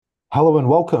Hello and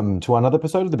welcome to another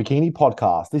episode of the Bikini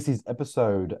Podcast. This is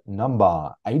episode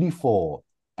number 84.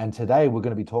 And today we're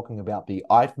going to be talking about the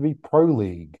IFBB Pro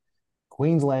League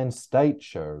Queensland State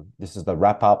Show. This is the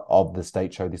wrap up of the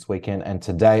state show this weekend. And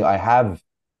today I have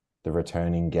the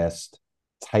returning guest,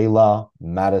 Taylor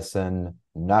Madison,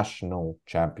 national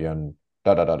champion,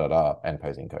 and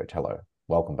posing coach. Hello,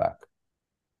 welcome back.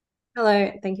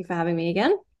 Hello, thank you for having me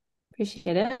again.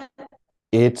 Appreciate it.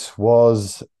 It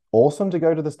was awesome to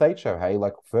go to the state show. Hey,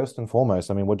 like first and foremost,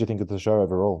 I mean, what do you think of the show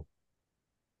overall?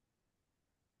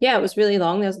 Yeah, it was really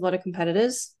long. There's a lot of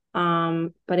competitors,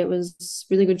 but it was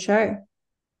a really good show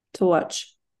to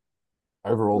watch.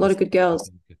 A Overall, lot of good I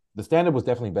girls. think the standard was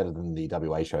definitely better than the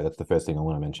WA show. That's the first thing I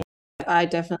want to mention. I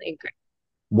definitely agree.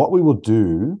 What we will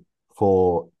do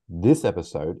for this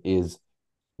episode is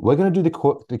we're going to do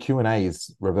the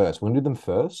Q&As reverse. We're going to do them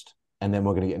first, and then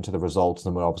we're going to get into the results.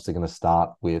 And we're obviously going to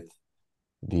start with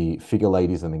the figure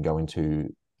ladies and then go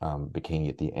into bikini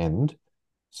at the end.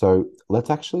 So let's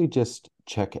actually just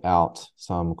check out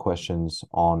some questions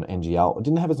on NGL. I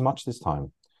didn't have as much this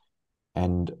time,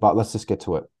 but let's just get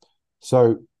to it.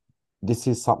 So this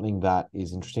is something that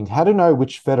is interesting. How to know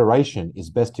which federation is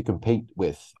best to compete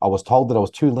with? I was told that I was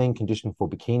too lean conditioned for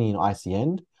bikini and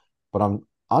ICN, but I'm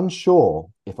unsure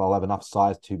if I'll have enough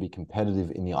size to be competitive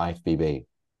in the IFBB.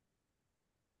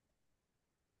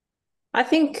 I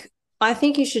think I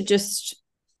think you should just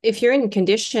if you're in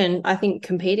condition, I think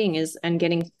competing is and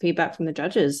getting feedback from the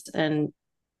judges and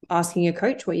asking your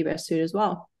coach what you best suit as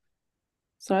well.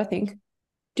 So I think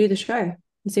do the show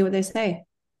and see what they say.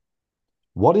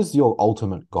 What is your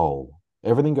ultimate goal?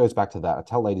 Everything goes back to that. I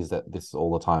tell ladies that this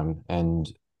all the time, and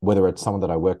whether it's someone that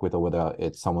I work with or whether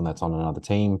it's someone that's on another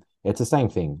team, it's the same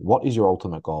thing. What is your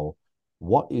ultimate goal?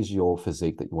 What is your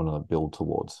physique that you want to build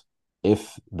towards?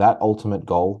 If that ultimate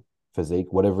goal, physique,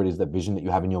 whatever it is, that vision that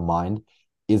you have in your mind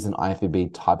is an IFBB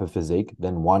type of physique,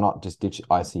 then why not just ditch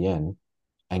ICN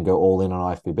and go all in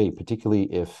on IFBB, particularly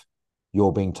if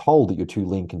you're being told that you're too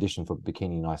lean conditioned for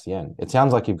bikini and ICN. It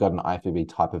sounds like you've got an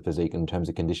IFBB type of physique in terms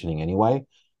of conditioning anyway.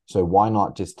 So why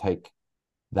not just take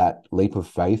that leap of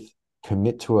faith,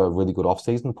 commit to a really good off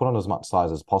season, put on as much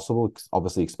size as possible,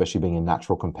 obviously, especially being a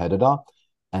natural competitor,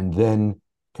 and then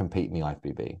compete in the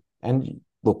IFBB. And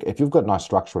look, if you've got nice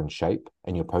structure and shape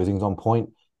and your posing's on point,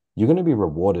 you're going to be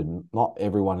rewarded. Not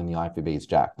everyone in the IFBB is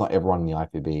jacked. Not everyone in the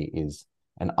IFBB is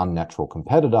an unnatural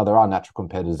competitor. There are natural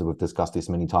competitors that we've discussed this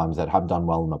many times that have done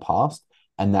well in the past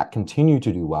and that continue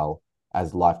to do well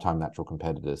as lifetime natural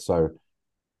competitors. So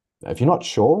if you're not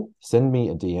sure, send me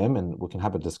a DM and we can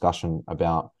have a discussion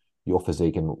about your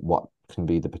physique and what can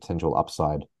be the potential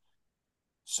upside.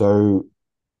 So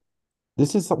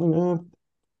this is something,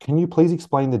 can you please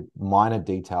explain the minor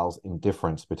details in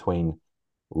difference between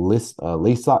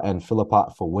Lisa and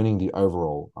Philippa for winning the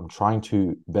overall? I'm trying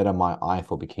to better my eye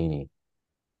for bikini.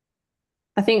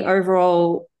 I think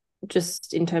overall,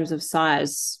 just in terms of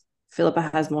size,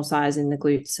 Philippa has more size in the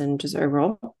glutes and just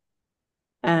overall.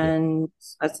 Yeah. And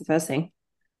that's the first thing,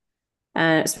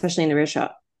 and especially in the rear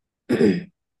shot.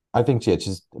 I think, yeah,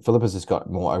 just Philippa's just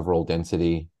got more overall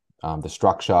density. The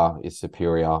structure is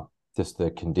superior, just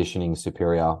the conditioning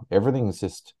superior. Everything's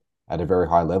just at a very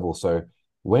high level. So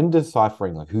when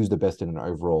deciphering like who's the best in an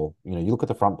overall, you look at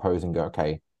the front pose and go,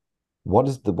 okay, what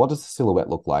does the silhouette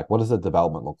look like? What does the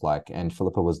development look like? And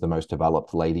Philippa was the most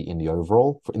developed lady in the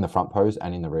overall, in the front pose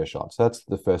and in the rear shot. So that's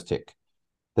the first tick.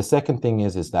 The second thing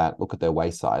is that look at their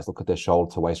waist size, look at their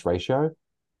shoulder to waist ratio.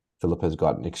 Philippa's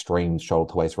got an extreme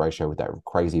shoulder to waist ratio with that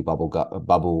crazy bubble gut,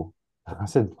 bubble. I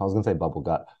was gonna say bubble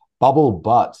gut, bubble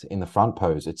butt in the front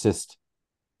pose.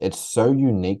 It's so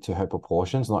unique to her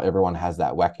proportions. Not everyone has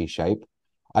that wacky shape.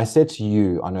 I said to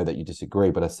you, I know that you disagree,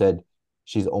 but I said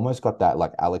she's almost got that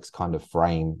like Alex kind of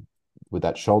frame with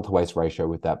that shoulder to waist ratio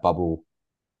with that bubble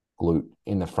glute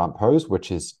in the front pose,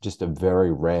 which is just a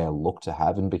very rare look to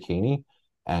have in bikini.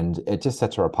 And it just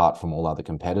sets her apart from all other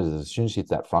competitors. As soon as she hits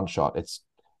that front shot, it's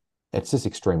just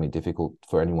extremely difficult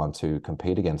for anyone to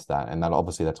compete against that. And that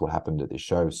obviously that's what happened at this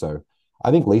show. So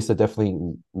I think Lisa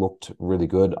definitely looked really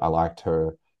good. I liked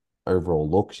her overall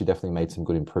look. She definitely made some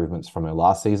good improvements from her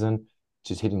last season.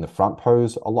 She's hitting the front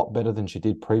pose a lot better than she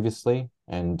did previously.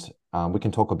 And we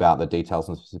can talk about the details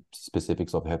and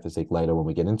specifics of her physique later when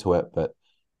we get into it. But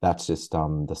that's just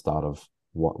the start of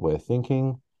what we're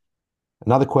thinking.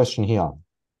 Another question here.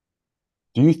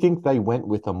 Do you think they went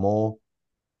with a more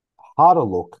harder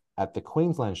look at the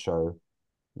Queensland show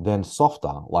than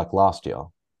softer like last year?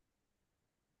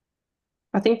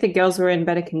 I think the girls were in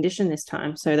better condition this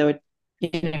time, so they were,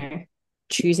 you know,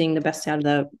 choosing the best out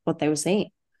of what they were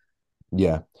seeing.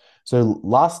 Yeah. So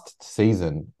last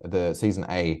season, the season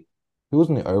A, who was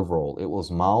in the overall? It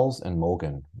was Miles and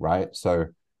Morgan, right? So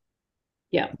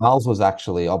Yeah. Miles was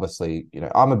actually obviously,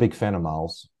 I'm a big fan of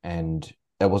Miles, and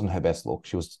that wasn't her best look.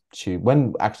 She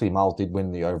when actually Miles did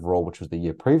win the overall, which was the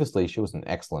year previously, she was in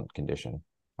excellent condition.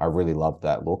 I really loved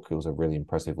that look. It was a really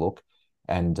impressive look.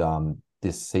 And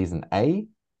this season A,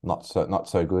 not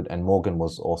so good. And Morgan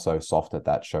was also soft at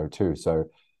that show too. So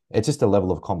it's just a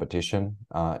level of competition.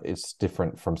 It's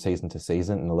different from season to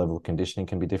season, and the level of conditioning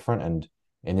can be different. And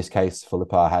in this case,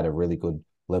 Philippa had a really good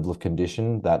level of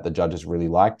condition that the judges really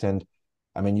liked. And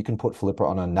I mean, you can put Philippa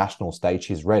on a national stage.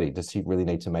 She's ready. Does she really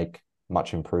need to make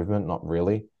much improvement? Not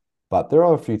really. But there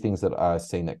are a few things that I've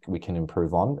seen that we can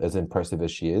improve on, as impressive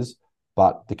as she is.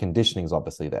 But the conditioning is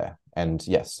obviously there. And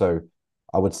yes, so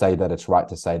I would say that it's right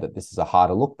to say that this is a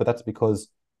harder look, but that's because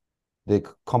the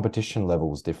competition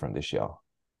level is different this year,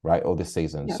 right? Or this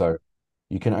season. Yeah. So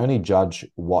you can only judge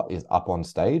what is up on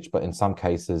stage, but in some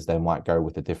cases, they might go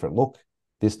with a different look.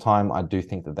 This time, I do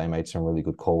think that they made some really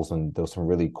good calls, and there were some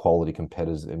really quality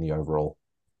competitors in the overall.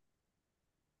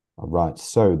 All right.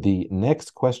 So the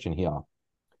next question here.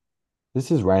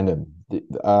 This is random.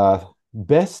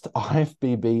 Best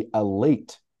IFBB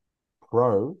elite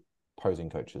pro posing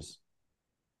coaches.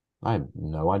 I have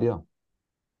no idea.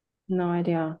 No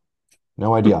idea.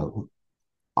 No idea.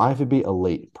 IFBB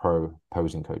elite pro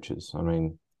posing coaches. I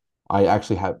mean, I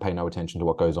actually pay no attention to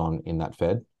what goes on in that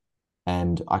Fed,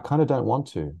 and I kind of don't want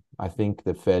to. I think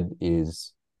the Fed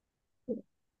is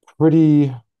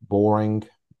pretty boring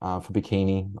for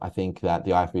bikini. I think that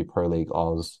the IFBB Pro League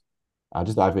Oz,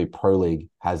 just the IFBB Pro League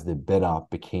has the better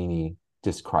bikini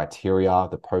just criteria,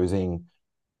 the posing.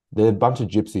 They're a bunch of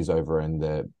gypsies over in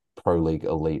the Pro League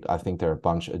Elite. I think they're a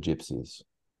bunch of gypsies.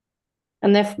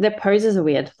 And their poses are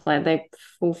weird. Like they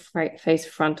full face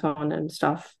front on and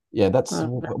stuff. Yeah, that's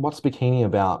what's bikini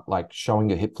about, like showing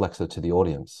your hip flexor to the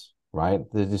audience, right?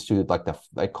 They just do like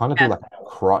they kind of do Yeah. like a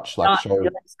crotch, like Not really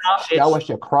show selfish. us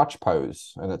your crotch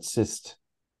pose, and it's just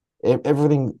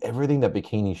everything that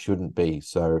bikini shouldn't be.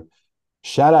 So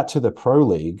shout out to the Pro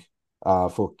League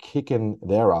for kicking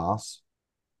their ass.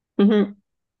 Mm-hmm.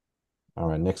 All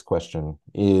right, next question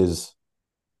is,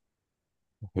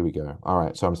 here we go. All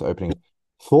right, so I'm just opening.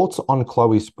 Thoughts on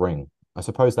Chloe Spring? I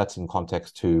suppose that's in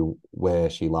context to where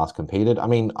she last competed. I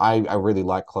mean, I really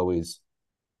like Chloe's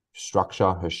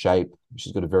structure, her shape.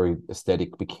 She's got a very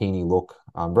aesthetic bikini look,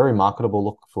 very marketable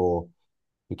look for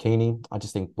bikini. I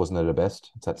just think wasn't at her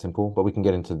best. It's that simple. But we can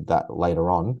get into that later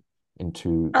on,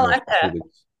 into I more like her.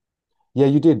 specifics. Yeah,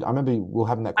 you did. I remember we were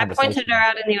having that I pointed her conversation.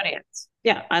 out in the audience.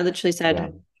 Yeah, I literally said, Yeah.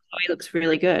 "Oh, he looks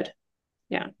really good."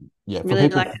 Yeah, Yeah, for really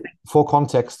people, like it. for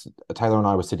context, Taylor and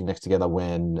I were sitting next together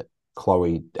when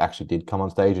Chloe actually did come on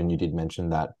stage, and you did mention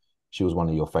that she was one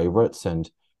of your favorites. And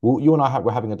you and I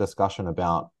were having a discussion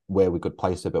about where we could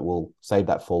place it, but we'll save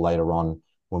that for later on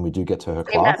when we do get to her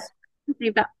Save that. class.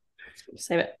 Save that.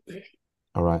 Save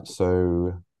All right,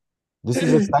 so this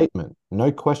is a it. statement. No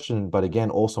question, but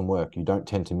again, awesome work. You don't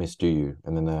tend to miss, do you?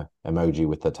 And then the emoji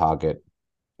with the target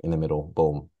in the middle.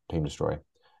 Boom, team destroy.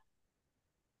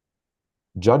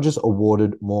 Judges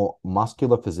awarded more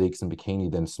muscular physiques in bikini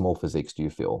than small physiques, do you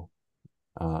feel?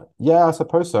 Yeah, I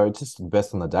suppose so. It's just the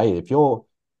best on the day.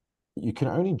 You can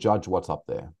only judge what's up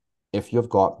there. If you've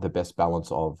got the best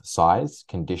balance of size,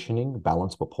 conditioning,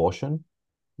 balance, proportion,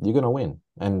 you're going to win.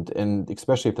 And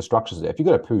especially if the structure's there. If you've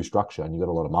got a poo structure and you've got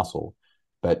a lot of muscle,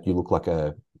 but you look like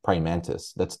a praying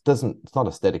mantis, it's not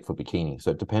aesthetic for bikini.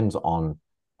 So it depends on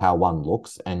how one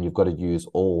looks, and you've got to use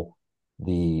all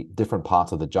the different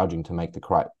parts of the judging to make the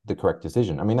correct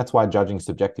decision. I mean, that's why judging is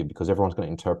subjective, because everyone's going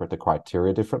to interpret the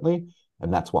criteria differently,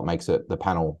 and that's what makes the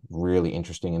panel really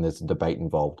interesting, and there's a debate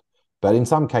involved. But in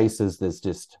some cases, there's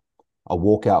just a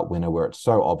walkout winner where it's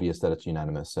so obvious that it's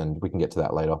unanimous, and we can get to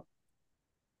that later.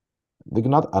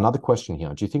 Another question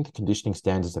here. Do you think the conditioning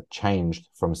standards have changed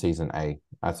from season A?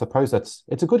 I suppose it's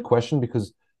a good question,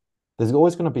 because there's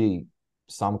always going to be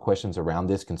some questions around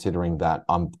this, considering that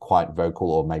I'm quite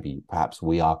vocal, or maybe perhaps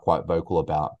we are quite vocal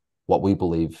about what we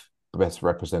believe best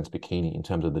represents bikini in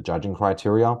terms of the judging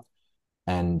criteria.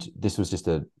 And this was just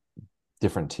a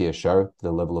different tier show.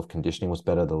 The level of conditioning was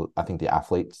better. I think the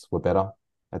athletes were better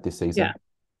at this season. Yeah,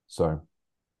 So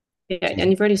yeah,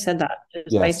 and you've already said that just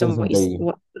yeah, based on season B,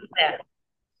 what's there.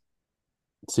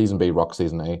 season B rock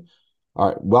season A. All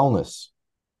right, wellness.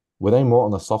 Were they more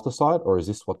on the softer side, or is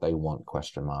this what they want?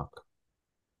 Question mark.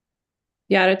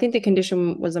 Yeah, I don't think the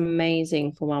condition was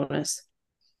amazing for wellness.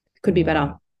 Could be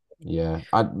better. Yeah,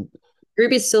 I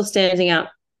Ruby's still standing out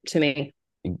to me.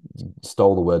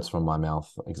 stole the words from my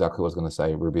mouth. Exactly what I was going to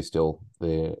say. Ruby's still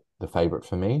the favorite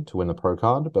for me to win the pro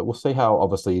card, but we'll see how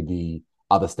obviously the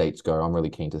other states go, I'm really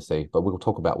keen to see. But we'll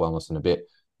talk about wellness in a bit.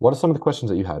 What are some of the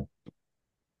questions that you had?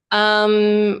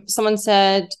 Someone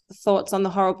said thoughts on the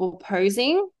horrible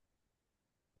posing.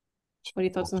 What are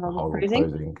your thoughts on the horrible Horrible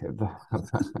posing? posing.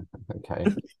 Okay.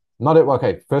 Not it.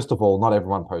 Okay. First of all, not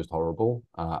everyone posed horrible.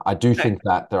 I do No. think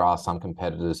that there are some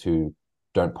competitors who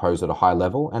don't pose at a high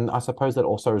level, and I suppose that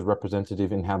also is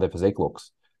representative in how their physique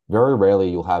looks. Very rarely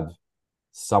you'll have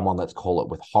someone, let's call it,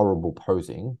 with horrible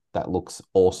posing that looks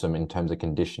awesome in terms of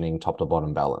conditioning, top to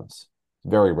bottom balance.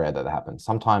 Very rare that happens.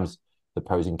 Sometimes the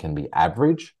posing can be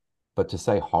average, but to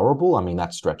say horrible, I mean,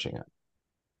 that's stretching it.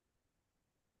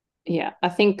 Yeah, I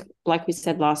think, like we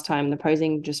said last time, the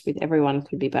posing just with everyone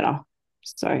could be better.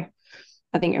 So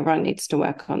I think everyone needs to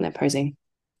work on their posing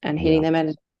and hitting Yeah.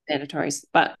 their mandatories.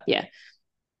 But yeah,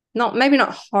 maybe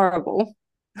not horrible.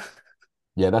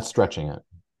 Yeah, that's stretching it.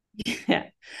 Yeah.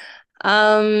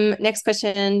 Next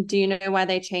question. Do you know why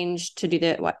they changed to do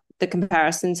the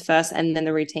comparisons first and then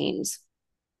the routines?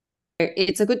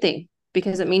 It's a good thing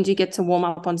because it means you get to warm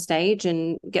up on stage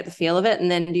and get the feel of it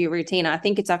and then do your routine. I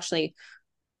think it's actually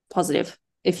positive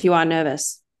if you are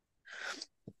nervous.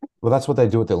 Well, that's what they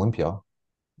do at the Olympia.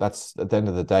 That's at the end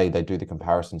of the day, they do the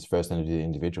comparisons first and they do the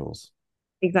individuals.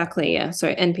 Exactly. Yeah.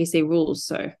 So NPC rules.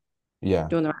 So Yeah.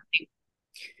 doing the right thing.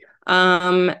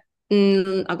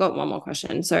 Um, I got one more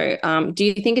question. So, do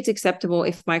you think it's acceptable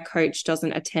if my coach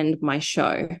doesn't attend my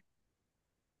show?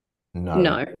 No,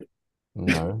 No.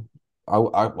 no.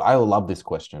 I love this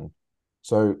question.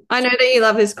 So, I know that you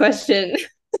love this question.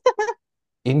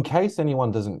 in case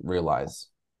anyone doesn't realize,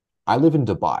 I live in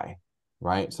Dubai,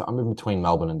 right? So I'm in between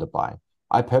Melbourne and Dubai.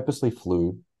 I purposely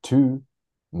flew to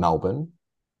Melbourne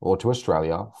or to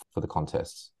Australia for the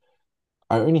contests.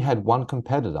 I only had one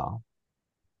competitor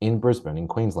in Brisbane, in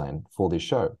Queensland, for this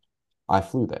show. I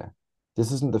flew there.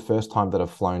 This isn't the first time that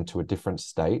I've flown to a different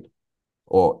state,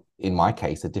 or in my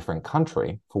case, a different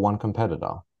country for one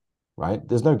competitor, right?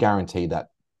 There's no guarantee that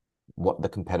what the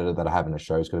competitor that I have in a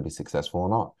show is going to be successful or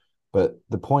not. But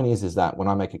the point is that when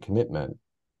I make a commitment,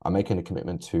 I'm making a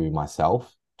commitment to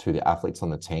myself, to the athletes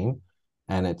on the team,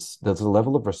 and there's a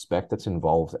level of respect that's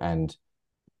involved and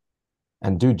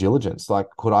due diligence. Like,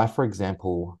 could I, for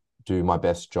example, do my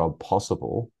best job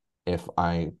possible if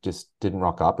I just didn't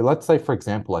rock up? But let's say, for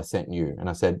example, I sent you and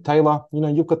I said, Taylor,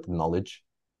 you've got the knowledge,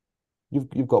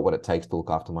 you've got what it takes to look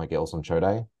after my girls on show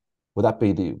day. Would that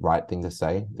be the right thing to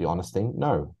say, the honest thing?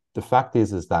 No. The fact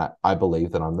is that I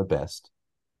believe that I'm the best.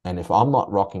 And if I'm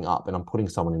not rocking up and I'm putting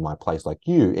someone in my place like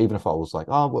you, even if I was like,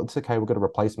 oh, well, it's okay, we've got a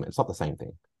replacement. It's not the same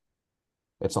thing.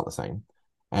 It's not the same.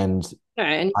 And No,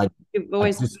 and I you've I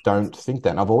always, just don't think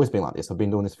that. And I've always been like this. I've been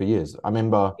doing this for years. I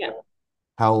remember yeah,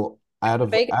 how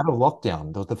Vegas. out of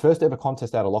lockdown, there was the first ever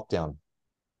contest out of lockdown.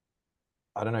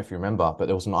 I don't know if you remember, but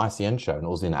there was an ICN show and it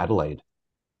was in Adelaide,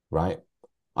 right?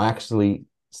 I actually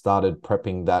started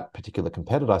prepping that particular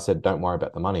competitor. I said, don't worry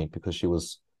about the money because she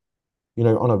was,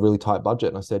 on a really tight budget.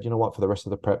 And I said, you know what, for the rest of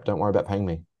the prep, don't worry about paying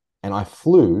me. And I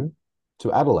flew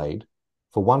to Adelaide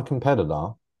for one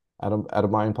competitor out of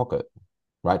my own pocket,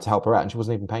 right, to help her out. And she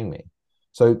wasn't even paying me.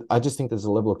 So I just think there's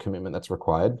a level of commitment that's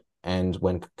required. And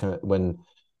when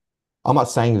I'm not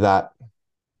saying that,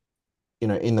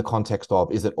 in the context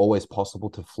of, is it always possible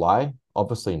to fly?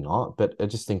 Obviously not, but I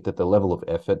just think that the level of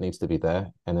effort needs to be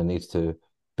there and there needs to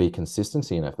be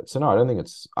consistency in effort. So no, I don't think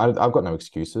I've got no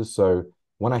excuses. So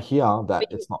when I hear that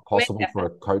it's not You make possible for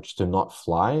effort. a coach to not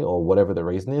fly or whatever the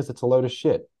reason is, it's a load of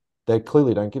shit. They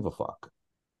clearly don't give a fuck.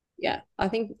 Yeah, I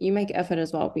think you make effort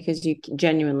as well because you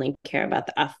genuinely care about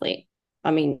the athlete.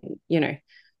 I mean,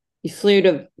 you flew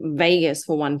to Vegas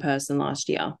for one person last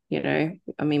year,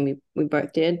 I mean, we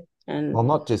both did. Well, And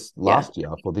not just yeah, last year,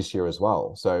 for this year as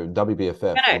well. So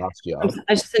WBFF I know. last year.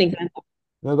 It's just an example.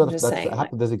 No, I'm but just saying, like,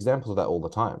 there's examples of that all the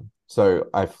time. So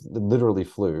I literally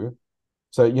flew.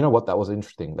 So you know what? That was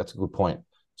interesting. That's a good point.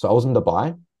 So I was in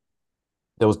Dubai.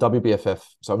 There was WBFF.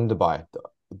 So I'm in Dubai.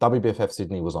 WBFF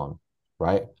Sydney was on,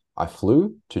 right? I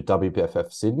flew to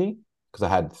WBFF Sydney because I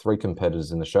had three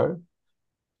competitors in the show.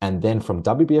 And then from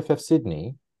WBFF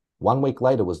Sydney, 1 week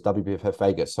later was WBFF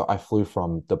Vegas. So I flew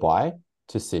from Dubai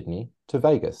to Sydney to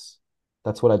Vegas.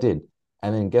 That's what I did.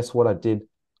 And then guess what I did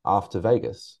after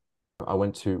Vegas? I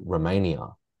went to Romania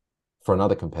for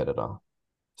another competitor.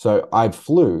 So I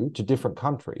flew to different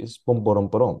countries. Boom, boom,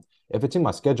 boom. If it's in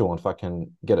my schedule and if I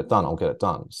can get it done, I'll get it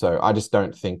done. So I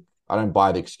don't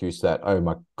buy the excuse that, oh,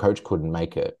 my coach couldn't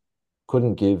make it.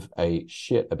 Couldn't give a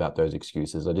shit about those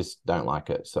excuses. I just don't like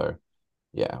it. So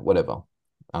yeah, whatever.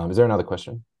 Is there another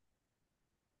question?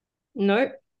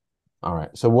 no. All right.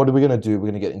 So what are we gonna do? We're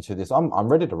gonna get into this. I'm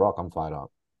ready to rock. I'm fired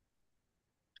up.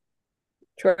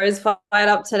 Troy's fired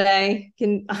up today. I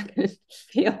can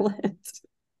feel it.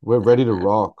 We're ready to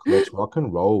rock. Let's rock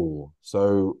and roll.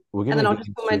 So we're And gonna then I'll get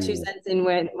just put my two into. cents in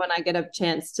when I get a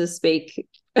chance to speak.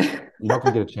 You're not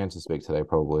gonna get a chance to speak today,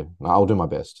 probably. No, I'll do my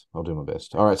best. I'll do my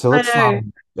best. All right. So I let's. know.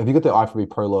 Have you got the IFBB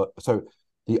Pro? So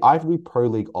the IFBB Pro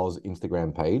League Oz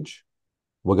Instagram page.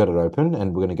 We'll get it open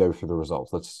and we're gonna go through the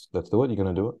results. Let's do it. You're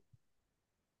gonna do it.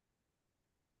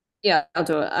 Yeah, I'll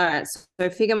do it. All right. So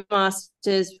Figure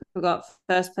Masters, we've got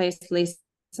first place Lisa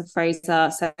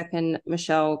Fraser, second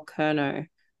Michelle Kerno.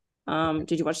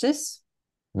 Did you watch this?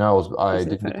 No, Did you I see the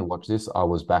didn't get to photo? watch this. I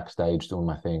was backstage doing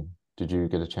my thing. Did you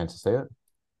get a chance to see it?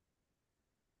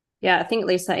 Yeah, I think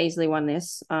Lisa easily won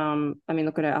this. I mean,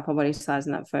 look at her upper body size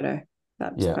in that photo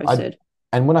that's Yeah, I posted.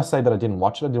 and when I say that I didn't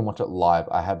watch it live.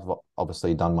 I have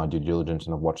obviously done my due diligence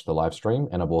and I've watched the live stream,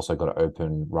 and I've also got it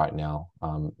open right now.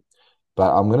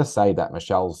 But I'm gonna say that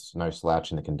Michelle's no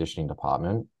slouch in the conditioning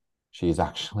department. She's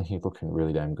actually looking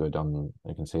really damn good.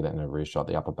 You can see that in her rear shot.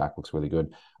 The upper back looks really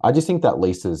good. I just think that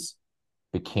Lisa's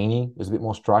bikini is a bit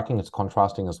more striking. It's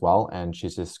contrasting as well, and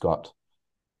she's just got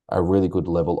a really good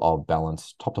level of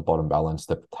balance, top to bottom balance.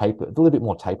 The taper, a little bit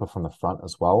more taper from the front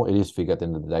as well. It is figure at the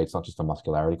end of the day. It's not just a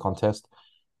muscularity contest.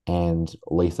 And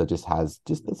Lisa just has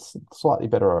just a slightly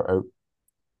better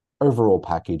overall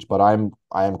package. But I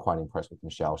am quite impressed with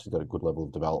Michelle. She's got a good level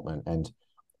of development, and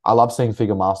I love seeing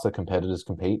figure master competitors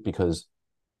compete because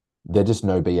they're just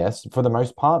no BS. For the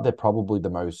most part, they're probably the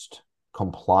most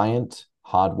compliant,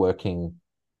 hardworking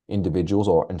individuals,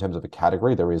 or in terms of a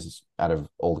category, there is out of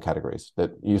all the categories.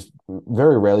 That you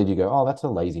very rarely do you go, oh, that's a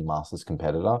lazy masters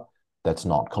competitor that's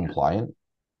not Yeah. compliant,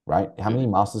 right? How many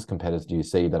masters competitors do you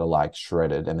see that are like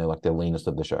shredded and they're like the leanest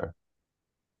of the show?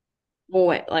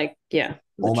 Or like, yeah,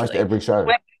 Almost literally. every show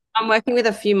I'm working with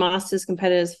a few masters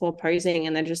competitors for posing,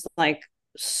 and they're just like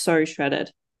so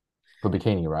shredded. for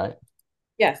bikini, right?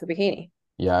 Yeah, for bikini.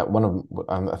 Yeah, one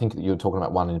of I think you're talking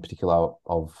about one in particular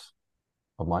of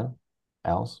mine,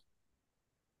 ours.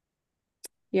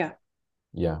 Yeah.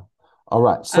 Yeah. All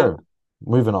right. Um, So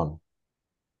moving on. all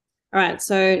right.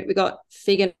 So we got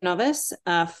figure novice,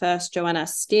 first Joanna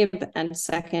Stibb, and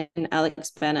second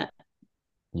Alex Bennett.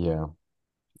 Yeah.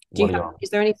 Do What you are you have? on? Is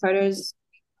there any photos?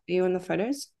 Are you in the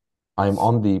photos? I'm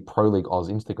on the Pro League Oz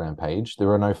Instagram page.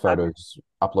 There are no Okay. photos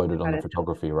uploaded on the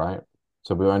photography, right?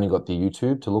 So we only got the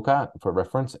YouTube to look at for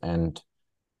reference and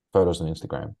photos on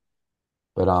Instagram.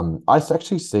 But I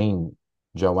actually seen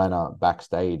Joanna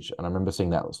backstage, and I remember seeing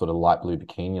that sort of light blue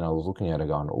bikini, and I was looking at her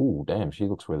going, "Oh, damn, she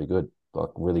looks really good. Like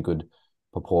really good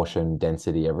proportion,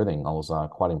 density, everything." I was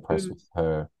quite impressed Mm. with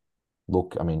her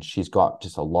look. I mean, she's got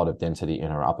just a lot of density in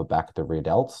her upper back, the rear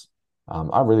delts.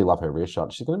 I really love her rear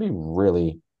shot. She's going to be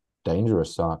really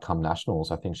dangerous come nationals.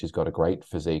 I think she's got a great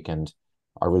physique, and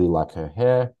I really like her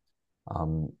hair.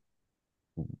 Um,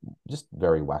 just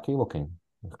very wacky looking.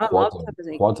 I loved her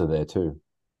physique. Quads are there too.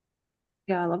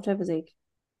 Yeah, I loved her physique.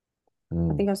 I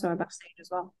Mm. think I saw her backstage as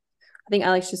well. I think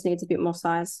Alex just needs a bit more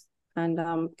size and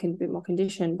can a bit more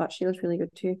condition, but she looks really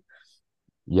good too.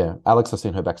 Yeah, Alex, I've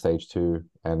seen her backstage too,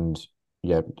 and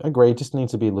yeah, agree. Just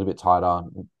needs to be a little bit tighter,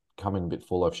 come in a bit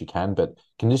fuller if she can. But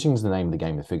conditioning is the name of the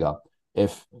game of figure.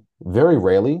 If very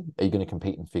rarely are you going to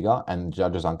compete in figure, and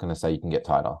judges aren't going to say you can get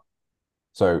tighter.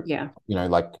 So, Yeah.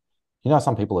 like,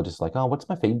 some people are just like, oh, what's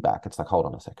my feedback? It's like, hold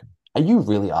on a second. Are you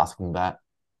really asking that?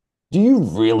 Do you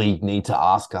really need to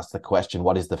ask us the question,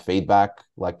 what is the feedback?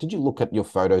 Like, did you look at your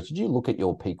photos? Did you look at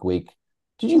your peak week?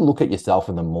 Did you look at yourself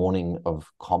in the morning of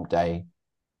comp day?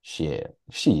 Shit,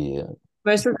 shit.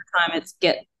 Most of the time it's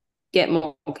get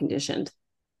more conditioned.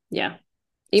 Yeah.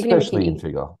 Even in Especially in bikini.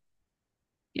 figure.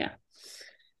 Yeah.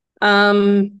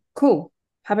 Cool.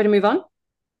 Happy to move on.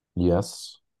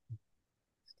 Yes.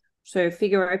 So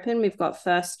figure open, we've got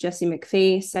first Jessie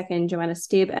McPhee, second Joanna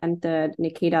Stibb, and third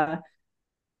Nikita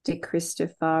De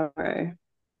Cristofaro.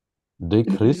 De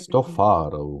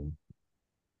Cristofaro.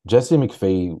 Jesse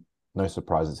McPhee, no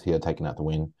surprises here, taking out the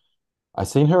win. I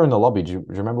seen her in the lobby. Do you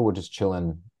remember we're just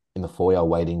chilling in the foyer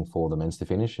waiting for the men's to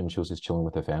finish, and she was just chilling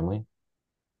with her family?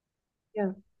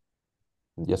 Yeah.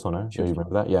 Yes or no? She Do you was,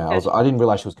 remember that? Yeah, yeah, I didn't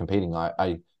realize she was competing. No,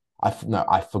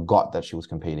 I forgot that she was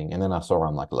competing, and then I saw her.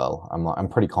 I'm like, lol. I'm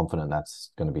pretty confident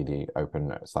that's going to be the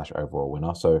open slash overall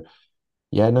winner. So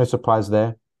yeah, no surprise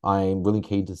there. I'm really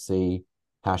keen to see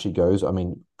how she goes. I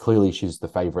mean, clearly she's the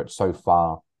favorite so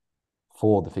far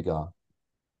for the figure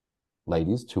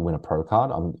ladies to win a pro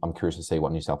card. I'm curious to see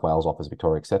what New South Wales offers,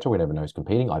 Victoria, etc. We never know who's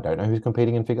competing. I don't know who's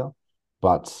competing in figure,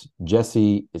 but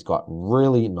Jessie has got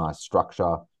really nice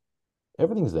structure.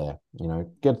 Everything's there.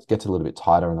 Gets a little bit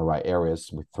tighter in the right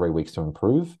areas with 3 weeks to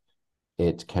improve.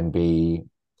 It can be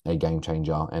a game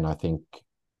changer, and I think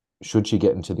should she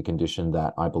get into the condition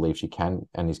that I believe she can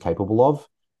and is capable of,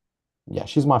 yeah,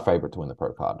 she's my favorite to win the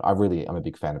pro card. I'm a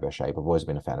big fan of her shape. I've always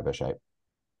been a fan of her shape.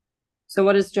 So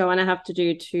what does Joanna have to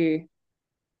do to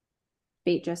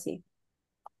beat Jessie?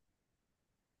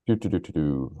 Do, do, do, do,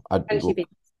 do. Can she Look, beat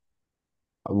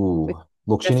with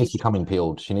look, she needs Jessie? to come in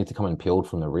peeled. She needs to come in peeled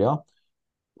from the rear.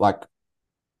 Like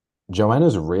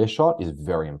Joanna's rear shot is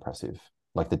very impressive.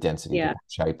 Like the density, the Yeah.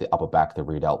 shape, the upper back, the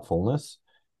rear delt fullness.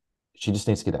 She just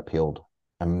needs to get that peeled.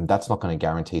 And that's not going to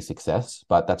guarantee success,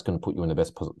 but that's going to put you in the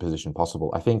best position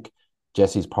possible. I think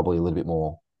Jessie's probably a little bit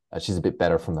more, she's a bit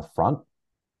better from the front,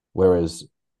 whereas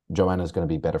Joanna's going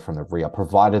to be better from the rear,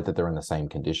 provided that they're in the same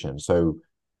condition. So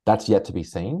that's yet to be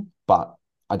seen, but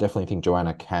I definitely think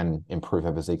Joanna can improve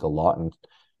her physique a lot, and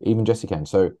even Jessie can.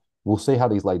 So we'll see how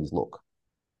these ladies look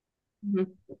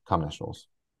Mm-hmm. come nationals.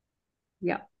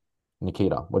 Yeah.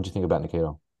 Nikita, what do you think about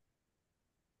Nikita?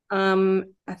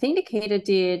 I think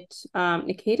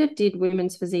Nikita did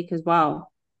women's physique as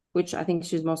well, which I think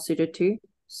she's more suited to.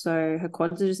 So her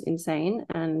quads are just insane,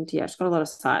 and yeah, she's got a lot of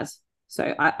size.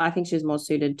 So I think she's more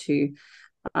suited to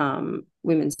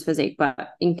women's physique,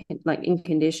 but in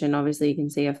condition, obviously you can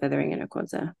see her feathering in her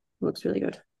quads there. Looks really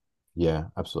good. Yeah,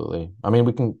 absolutely. I mean,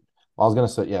 I was going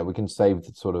to say, yeah, we can save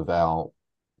sort of our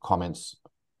comments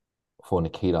for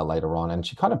Nikita later on. And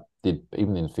she kind of did,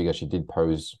 even in figure, she did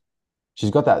pose. She's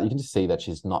got that. You can just see that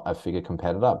she's not a figure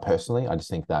competitor. Personally, I just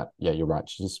think that, yeah, you're right.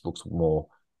 She just looks more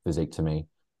physique to me.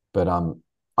 But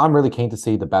I'm really keen to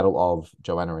see the battle of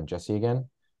Joanna and Jessie again.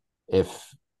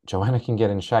 If Joanna can get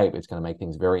in shape, it's going to make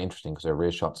things very interesting because her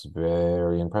rear shot's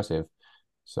very impressive.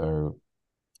 So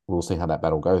we'll see how that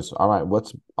battle goes. All right,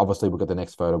 obviously we've got the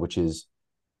next photo, which is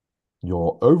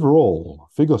your overall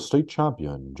figure state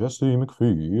champion, Jessie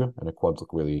McPhee. And her quads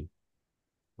look really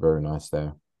very nice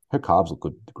there. Her calves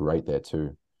look great there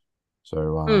too.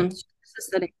 So She's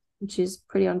aesthetic. She's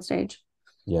pretty on stage.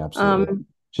 yeah, absolutely.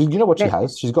 You know what she Yeah,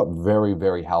 has? She's got very,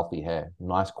 very healthy hair,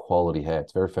 nice quality hair.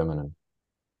 It's very feminine.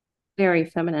 very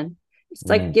feminine. It's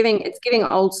like Mm. giving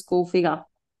old school figure.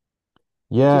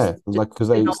 Yeah, Just like because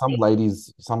really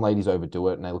some ladies overdo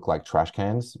it and they look like trash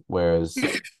cans, whereas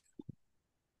healthy.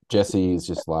 Jessie is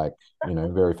just like,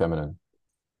 very feminine.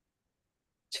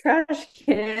 Trash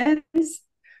cans.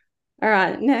 All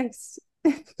right, next.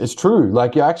 It's true.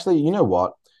 Like you actually, you know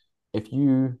what? If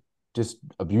you just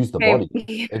abuse the body,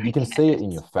 Okay. you can see it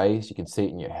in your face, you can see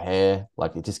it in your hair,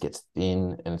 like it just gets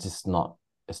thin and it's just not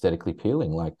aesthetically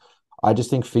appealing. Like I just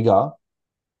think figure,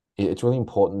 it's really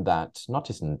important that not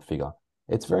just in figure,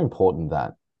 it's very important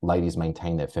that ladies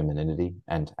maintain their femininity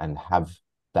and have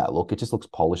that look. It just looks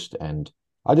polished and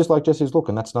I just like Jessie's look,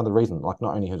 and that's another reason. Like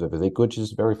not only is her physique good,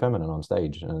 she's very feminine on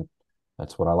stage, and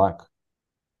that's what I like.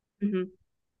 All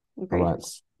Agreed. right,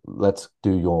 let's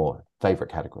do your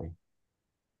favorite category.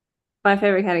 My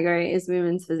favorite category is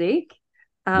women's physique.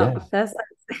 Yeah. First,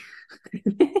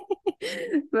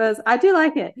 first, I do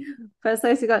like it. First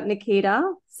place we got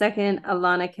Nikita. Second,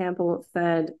 Alana Campbell.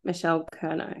 Third, Michelle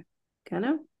Kerno.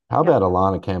 Kerno? How Yep. about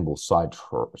Alana Campbell's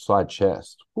side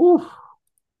chest? Oof.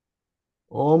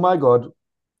 Oh my God.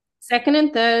 Second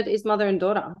and third is mother and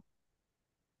daughter.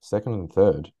 Second and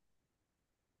third.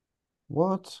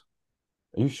 What?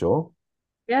 Are you sure?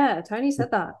 Yeah, Tony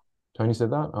said that. Tony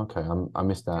said that? Okay, I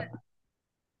missed that.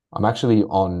 I'm actually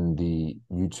on the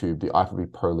YouTube, the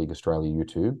IFBB Pro League Australia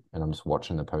YouTube, and I'm just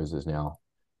watching the poses now.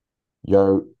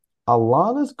 Yo,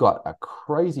 Alana's got a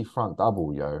crazy front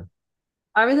double, yo.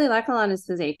 I really like Alana's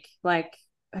physique, like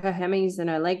her hemis and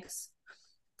her legs.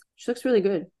 She looks really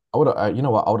good. You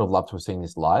know what? I would have loved to have seen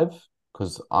this live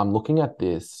because I'm looking at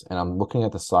this and I'm looking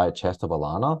at the side chest of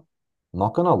Alana.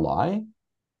 Not gonna lie,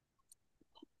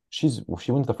 she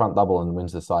wins the front double and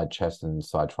wins the side chest and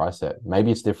side tricep.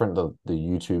 Maybe it's different. The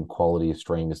YouTube quality of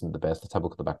stream isn't the best. Let's have a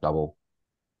look at the back double.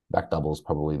 Back double is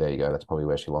probably there you go. That's probably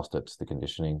where she lost it. It's the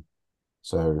conditioning.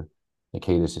 So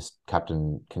Nikita's just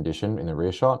captain condition in the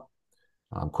rear shot.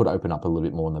 Could open up a little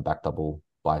bit more in the back double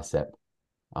bicep.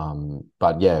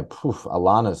 But yeah,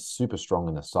 Alana's super strong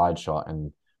in the side shot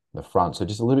and the front. So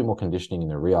just a little bit more conditioning in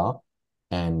the rear.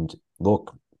 And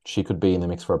look, she could be in the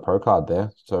mix for a pro card there.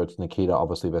 So it's Nikita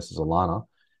obviously versus Alana.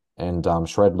 And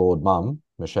Shred Lord mum,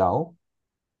 Michelle.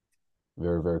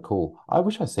 Very, very cool. I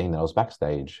wish I'd seen that. I was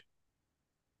backstage.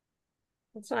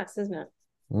 It's nice, isn't it?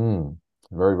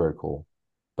 Very, very cool.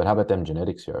 But how about them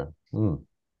genetics, yo?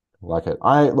 Like it.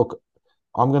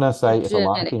 I'm gonna say if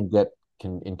Alana Genetic. can get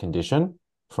in condition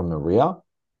from the rear,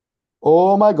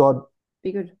 oh my God.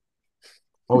 Be good.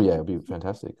 Oh yeah, it'll be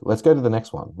fantastic. Let's go to the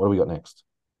next one. What do we got next?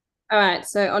 All right,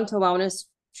 so on to wellness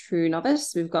true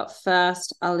novice. We've got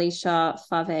first Alicia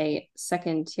Fave,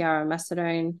 second Tiara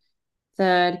Macedone,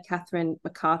 Third, Catherine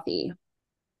McCarthy.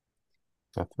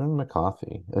 Catherine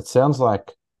McCarthy. It sounds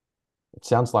like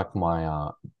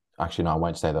my actually no, I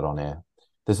won't say that on air.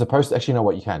 They're supposed to actually know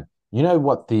what you can. You know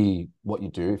what you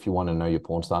do if you want to know your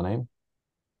porn star name?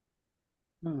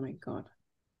 Oh my God.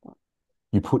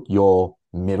 You put your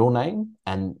middle name,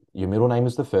 and your middle name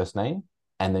is the first name,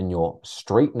 and then your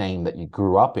street name that you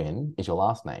grew up in is your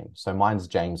last name. So mine's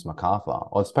James MacArthur,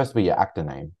 or it's supposed to be your actor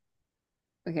name.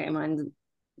 Okay, mine's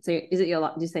so is it your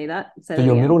did you say that? Say So that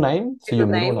your again. middle name, so your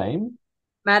Middle middle name, name,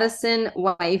 Madison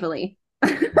Waverly.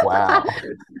 wow.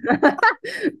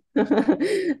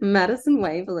 Madison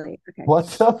Waverly. Okay. What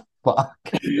the fuck?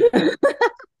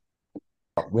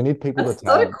 We need people to That's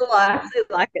so tag. cool. I actually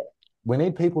like it. We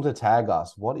need people to tag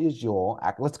us. What is your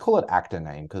act? Let's call it actor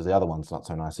name because the other one's not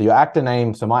so nice. So your actor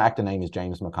name. So my actor name is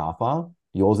James MacArthur.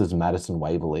 Yours is Madison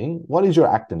Waverly. What is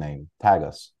your actor name? Tag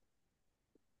us.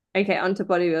 Okay, on to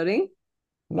bodybuilding.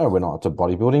 No, we're not. It's a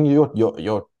bodybuilding.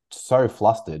 You're so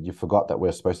flustered. You forgot that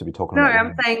we're supposed to be talking No, about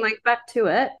I'm wellness. saying like back to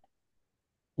it.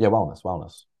 Yeah, wellness,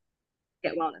 wellness.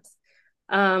 Get wellness.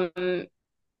 Um,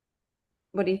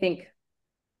 what do you think?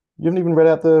 You haven't even read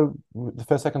out the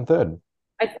first, second, third.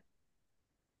 I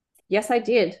yes, I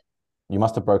did. You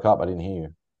must have broke up. I didn't hear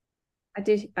you. I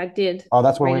did. I did Oh,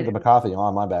 that's when we read went to it. McCarthy.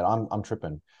 Oh, my bad. I'm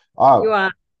tripping. You Oh,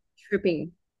 are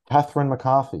tripping. Catherine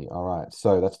McCarthy. All right.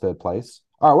 So that's third place.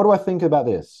 All right. What do I think about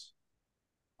this?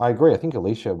 I agree. I think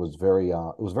Alicia was it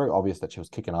was very obvious that she was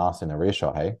kicking ass in the rear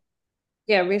shot, hey?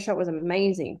 Yeah, rear shot was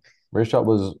amazing. Rear shot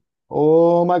was,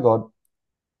 oh my God.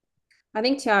 I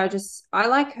think Tiara just I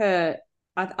like her.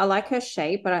 I like her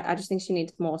shape, but I just think she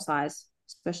needs more size,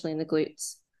 especially in the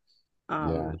glutes. Yeah.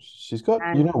 Um, She's got, you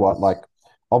and know what? Like,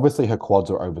 obviously her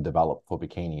quads are overdeveloped for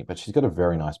bikini, but she's got a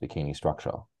very nice bikini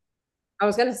structure. I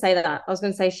was going to say that. I was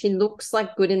going to say she looks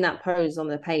like good in that pose on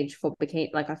the page for bikini.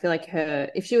 Like I feel like her,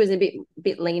 if she was a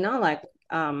bit leaner, like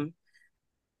in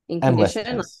And less condition,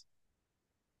 like, tense.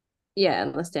 yeah,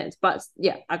 and less dense. But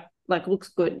yeah, I like looks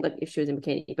good like if she was in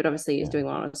bikini. But obviously, is Yeah. doing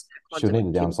well. Her She quads would are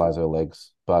need to too. downsize her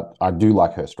legs, but I do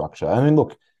like her structure. I mean,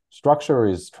 look, structure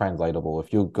is translatable.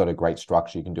 If you've got a great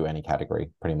structure, you can do any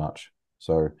category pretty much.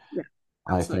 So Yeah,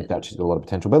 I think absolutely. that she's got a lot of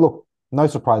potential. But look, no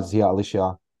surprises here.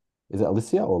 Alicia, is it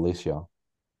Alicia or Alicia?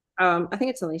 I think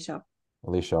it's Alicia.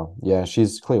 Alicia. Yeah,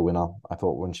 she's clear winner. I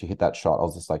thought when she hit that shot, I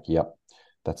was just like, yep,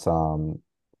 that's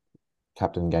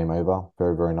captain game over.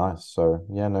 Very, very nice. So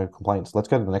yeah, no complaints. Let's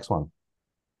go to the next one.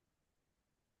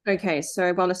 Okay,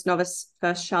 so wellness novice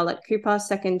first Charlotte Cooper,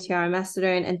 second Tiara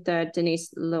Macedone, and third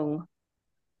Denise Lung.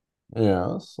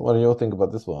 Yes. What do you all think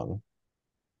about this one?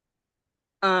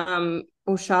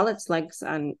 Well, Charlotte's legs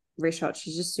and rear shot,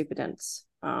 she's just super dense.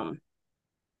 So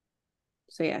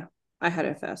yeah, I had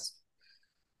her first.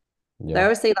 They Yeah.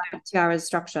 obviously like Tiara's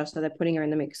structure, so they're putting her in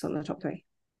the mix on the top three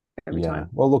every Yeah. time.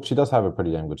 Well, look, she does have a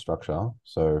pretty damn good structure.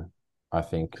 So I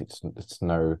think it's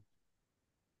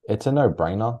a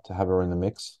no-brainer to have her in the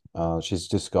mix. She's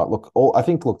just got look, I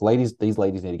think look, ladies, these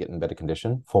ladies need to get in better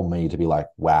condition for me to be like,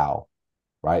 wow,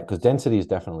 right? Because density is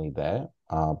definitely there.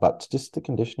 But just the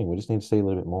conditioning, we just need to see a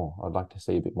little bit more. I'd like to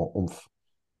see a bit more oomph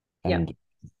Yeah, and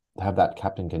have that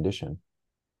captain condition.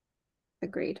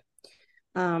 agreed.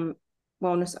 Um,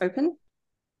 Wellness Open.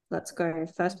 Let's go.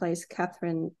 First place,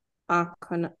 Catherine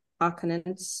Arkansas.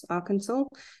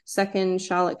 Second,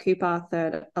 Charlotte Cooper.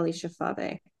 Third, Alicia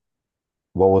Farbe.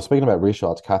 Well, we're speaking about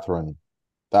reshots, Catherine.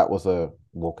 That was a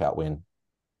walkout win.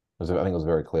 I think it was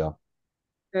very clear.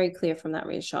 Very clear from that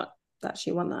rear shot that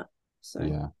she won that. So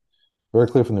Yeah. Very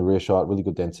clear from the rear shot, really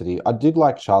good density. I did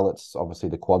like Charlotte's, obviously,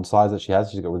 the quad size that she has.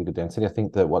 She's got really good density. I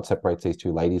think that what separates these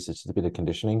two ladies is just a bit of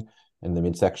conditioning in the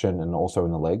midsection and also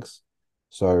in the legs.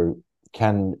 So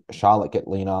can Charlotte get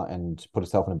leaner and put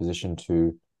herself in a position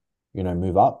to,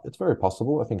 move up? It's very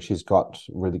possible. I think she's got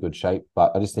really good shape,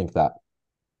 but I just think that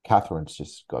Catherine's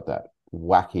just got that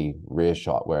wacky rear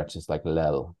shot where it's just like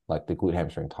level, like the glute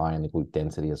hamstring tie and the glute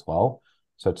density as well.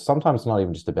 So it's sometimes not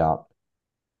even just about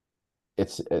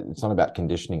it's not about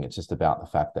conditioning. It's just about the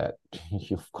fact that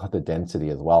you've got the density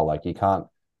as well. Like you can't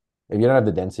if you don't have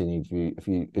the density, if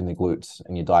you in the glutes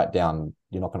and you diet down,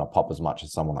 you're not going to pop as much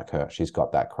as someone like her. She's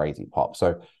got that crazy pop.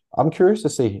 So I'm curious to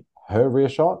see her rear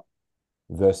shot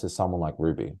versus someone like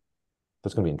Ruby.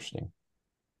 That's going to be interesting.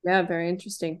 yeah, very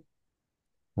interesting.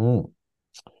 Mm.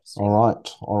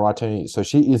 All right, Tony. So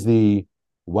she is the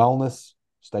wellness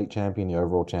state champion, the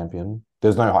overall champion.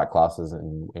 There's no high classes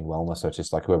in wellness, so it's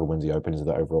just like whoever wins the open is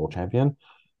the overall champion.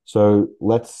 So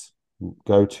let's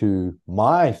go to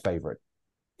my favorite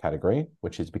category,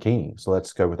 which is bikini. So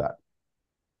let's go with that.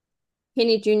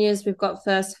 Penny Juniors, we've got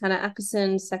first Hannah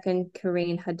Ackerson, second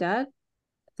Kareen Haddad,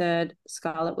 third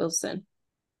Scarlett Wilson.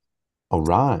 All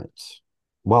right.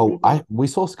 What do Well, you think? we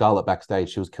saw Scarlett backstage.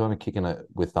 She was kind of kicking it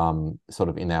with sort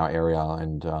of in our area,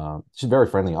 and she's very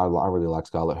friendly. I really like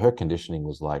Scarlett. Her conditioning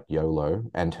was like YOLO,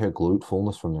 and her glute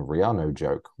fullness from the rear, no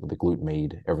joke. With the glute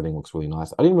med, everything looks really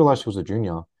nice. I didn't realize she was a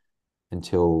junior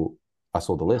until I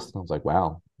saw the list, and I was like,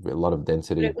 wow, a lot of But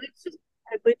density.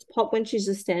 her glutes pop when she's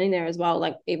just standing there as well.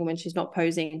 Like even when she's not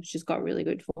posing, she's got really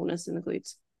good fullness in the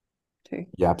glutes too.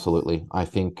 Yeah, absolutely. I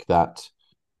think that,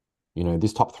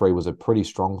 this top three was a pretty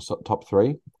strong top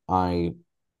three. I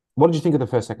What did you think of the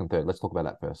first, second, third? Let's talk about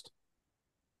that first.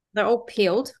 They're all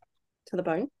peeled to the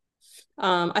bone.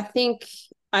 I think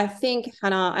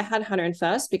Hannah. I had Hannah in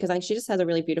first because she just has a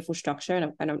really beautiful structure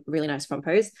and a really nice front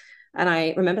pose. And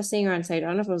I remember seeing her on stage. I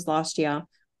don't know if it was last year,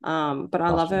 but I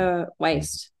love Last year. her Yeah.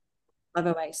 waist. Love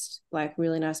her waist. Like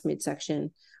really nice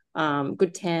midsection.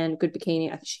 Good tan, good bikini.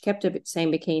 I think she kept the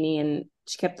same bikini and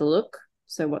she kept the look.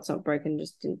 So what's not broken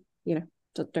just didn't,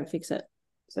 don't fix it.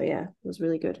 So yeah, it was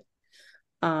really good.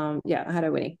 Yeah, I had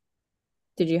her winning.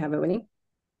 Did you have her winning?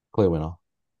 Clear winner.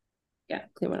 Yeah,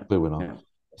 clear winner. Clear winner. Yeah.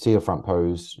 See the front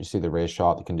pose, you see the rear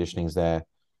shot, the conditioning's there.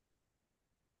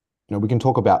 We can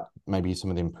talk about maybe some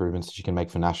of the improvements that you can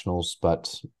make for nationals,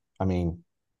 but I mean,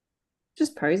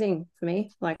 Just posing for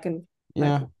me, like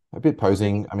yeah, a bit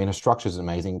posing. I mean, her structure is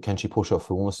amazing. Can she push her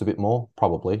fullness a bit more?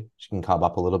 Probably. She can carb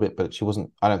up a little bit, but she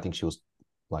wasn't, I don't think she was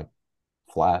like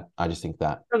flat. I just think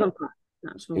that it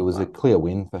natural was a flat. clear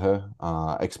win for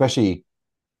her, especially.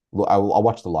 Look, I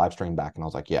watched the live stream back and I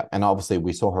was like, yeah. And obviously,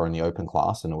 we saw her in the open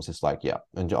class and it was just like, yeah.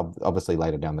 And obviously,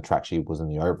 later down the track, she was in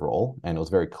the overall. And it was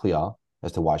very clear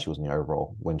as to why she was in the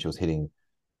overall when she was hitting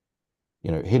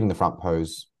the front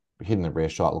pose, hitting the rear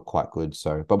shot looked quite good.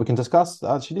 So, but we can discuss.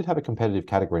 She did have a competitive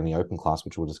category in the open class,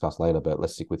 which we'll discuss later. But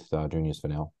let's stick with juniors for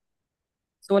now.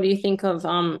 So what do you think of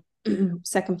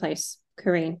second place,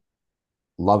 Kareen?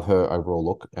 Love her overall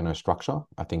look and her structure.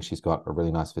 I think she's got a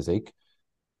really nice physique.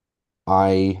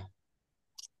 I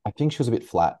I think she was a bit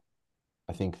flat.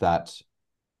 I think that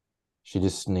she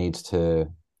just needs to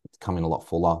come in a lot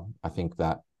fuller. I think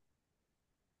that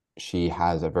she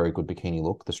has a very good bikini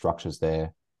look. The structure's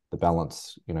there, the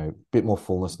balance, a bit more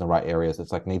fullness in the right areas.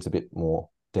 It's like needs a bit more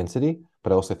density,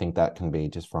 but I also think that can be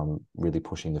just from really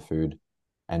pushing the food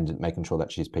and making sure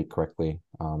that she's peaked correctly.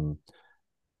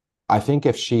 I think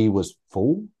if she was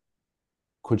full,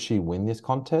 could she win this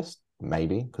contest?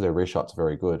 Maybe, because her rear shot's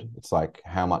very good. It's like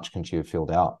how much can she have filled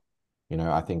out?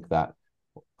 I think that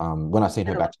when I seen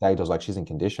her backstage, I was like, she's in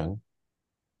condition,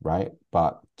 right?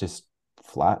 But just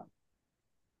flat.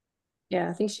 Yeah,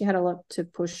 I think she had a lot to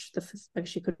push like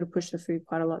she could have pushed the food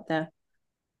quite a lot there.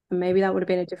 And maybe that would have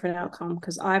been a different outcome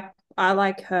because I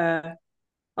like her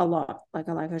a lot. Like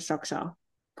I like her structure. Yeah,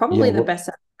 Probably the well, best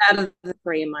out of the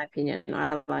three, in my opinion.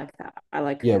 I like that. I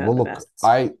like yeah, her well, the look, best.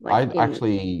 Like I'd in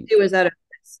actually, she was at her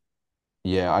best.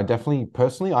 yeah, I definitely,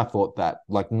 personally, I thought that,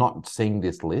 like, not seeing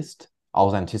this list, I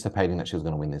was anticipating that she was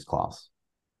going to win this class,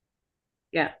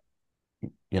 Yeah.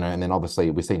 and then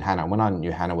obviously we've seen Hannah. When I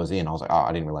knew Hannah was in, I was like, oh,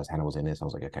 I didn't realize Hannah was in this. I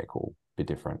was like, okay, cool, bit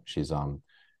different. She's,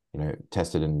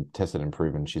 tested and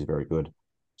proven she's very good.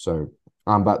 So,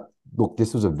 but look,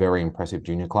 this was a very impressive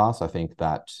junior class. I think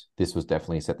that this was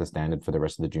definitely set the standard for the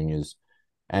rest of the juniors.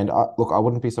 And look, I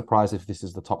wouldn't be surprised if this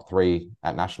is the top three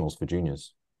at nationals for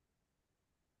juniors.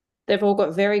 They've all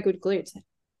got very good glutes.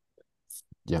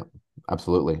 Yeah,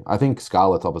 absolutely. I think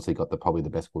Scarlett's obviously got probably the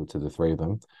best glutes of the three of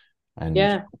them, and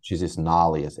Yeah. she's just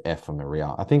gnarly as F from the rear.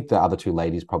 I think the other two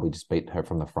ladies probably just beat her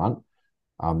from the front.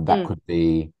 That Mm. could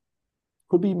be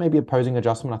maybe a posing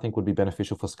adjustment. I think would be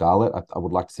beneficial for Scarlett. I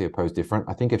would like to see her pose different.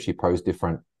 I think if she posed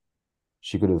different,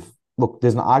 she could have. Look,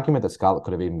 there's an argument that Scarlett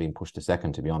could have even been pushed to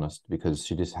second, to be honest, because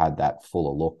she just had that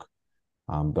fuller look.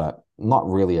 But not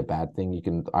really a bad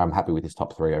thing. I'm happy with his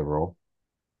top three overall.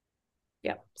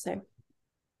 Yeah. So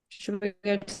should we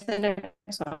go to the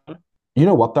next one? You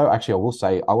know what though? Actually, I will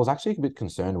say I was actually a bit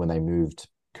concerned when they moved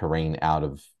Kareen out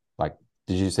of like.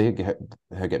 Did you see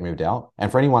her get moved out?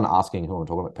 And for anyone asking who I'm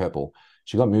talking about, Purple,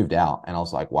 she got moved out, and I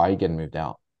was like, "Why are you getting moved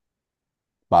out?"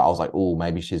 But I was like, "Oh,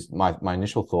 maybe she's." My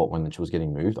initial thought when she was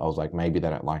getting moved, I was like, maybe they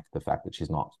don't like the fact that she's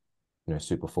not,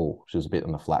 super full. She was a bit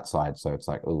on the flat side, so it's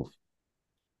like, oh,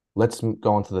 let's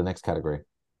go on to the next category.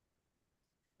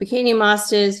 Bikini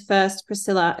Masters, first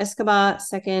Priscilla Escobar,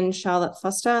 second Charlotte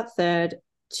Foster, third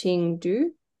Ching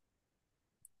Du.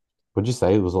 Would you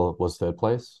say it was third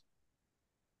place?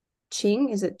 Ching,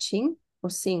 is it Ching or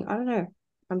Sing? I don't know.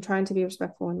 I'm trying to be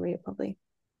respectful and read it properly.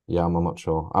 Yeah, I'm not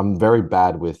sure. I'm very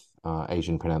bad with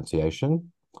Asian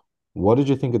pronunciation. What did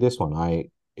you think of this one?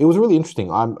 It was really interesting.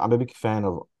 I'm a big fan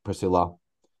of Priscilla,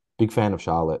 big fan of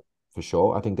Charlotte for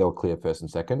sure. I think they were clear first and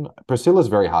second. Priscilla's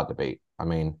very hard to beat. I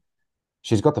mean,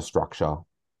 she's got the structure,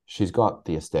 she's got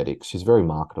the aesthetics, she's very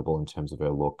marketable in terms of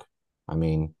her look. I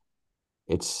mean,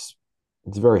 it's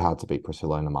it's very hard to beat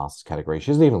Priscilla in the Masters category. She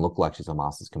doesn't even look like she's a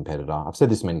Masters competitor. I've said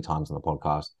this many times on the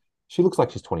podcast. She looks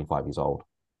like she's 25 years old.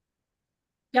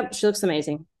 Yep, she looks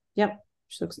amazing. Yep,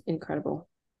 she looks incredible.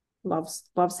 Love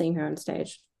seeing her on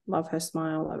stage. Love her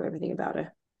smile. Love everything about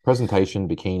her. Presentation,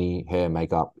 bikini, hair,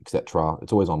 makeup, etc.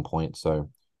 It's always on point. So,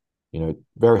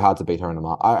 very hard to beat her in the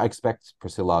I expect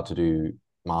Priscilla to do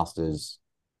Masters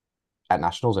at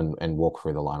Nationals and walk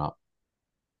through the lineup.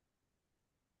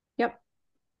 Yep,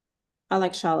 I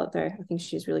like Charlotte though. I think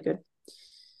she's really good.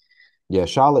 Yeah,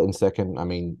 Charlotte in second. I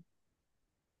mean,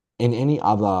 in any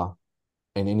other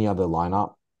in any other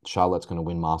lineup, Charlotte's going to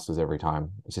win Masters every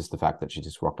time. It's just the fact that she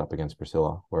just rocked up against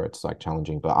Priscilla, where it's like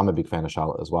challenging. But I'm a big fan of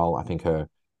Charlotte as well. I think her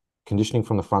conditioning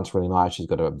from the front's really nice. She's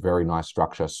got a very nice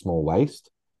structure, small waist,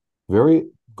 very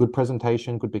good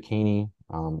presentation, good bikini.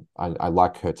 I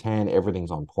like her tan.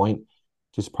 Everything's on point.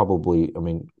 Just probably, I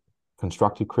mean,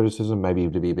 constructive criticism, maybe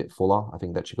to be a bit fuller. I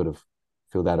think that she could have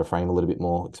filled out her frame a little bit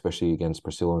more, especially against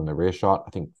Priscilla in the rear shot.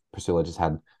 I think Priscilla just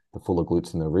had the fuller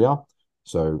glutes in the rear.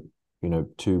 So,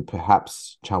 to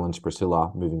perhaps challenge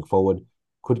Priscilla moving forward,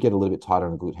 could get a little bit tighter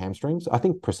on the glute hamstrings. I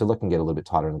think Priscilla can get a little bit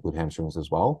tighter on the glute hamstrings as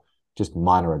well. Just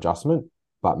minor adjustment,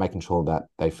 but making sure that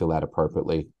they fill out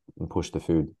appropriately and push the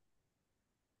food.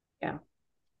 Yeah,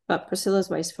 but Priscilla's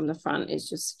waist from the front is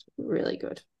just really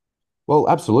good. Well,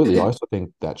 absolutely. I also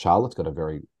think that Charlotte's got a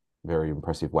very, very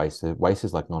impressive waist. The waist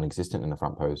is like non-existent in the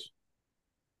front pose.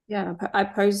 Yeah, I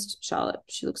posed Charlotte.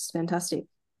 She looks fantastic.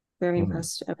 Very Mm.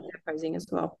 impressed with her posing as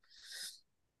well.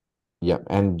 Yeah.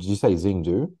 And did you say Zing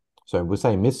Do? So we'll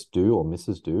say Miss Do or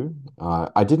Mrs. Do.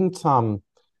 I didn't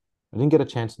get a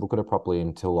chance to look at it properly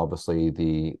until obviously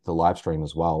the live stream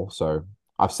as well. So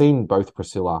I've seen both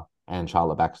Priscilla and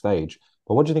Charlotte backstage.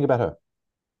 But what do you think about her?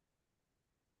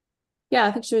 Yeah,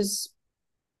 I think she was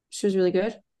really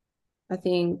good. I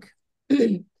think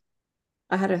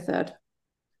I had her third.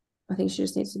 I think she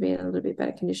just needs to be in a little bit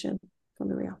better condition from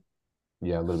the rear.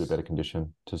 Yeah, a little bit better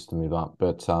condition just to move up.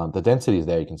 But the density is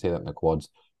there. You can see that in the quads.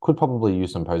 Could probably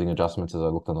use some posing adjustments as I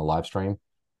looked on the live stream.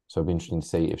 So it'll be interesting to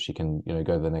see if she can, go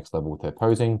to the next level with her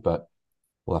posing. But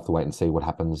we'll have to wait and see what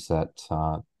happens at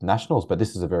Nationals. But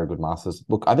this is a very good Masters.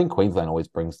 Look, I think Queensland always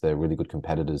brings the really good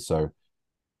competitors. So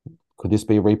could this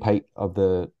be a repeat of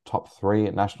the top three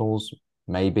at Nationals?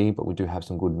 Maybe, but we do have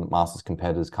some good Masters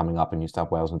competitors coming up in New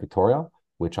South Wales and Victoria,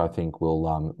 which I think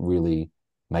will really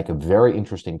make a very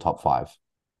interesting top five.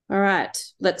 All right,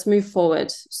 let's move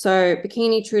forward. So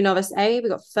Bikini True Novice A, we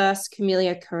got first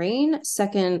Camelia Kareen,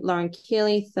 second Lauren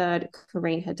Keeley, third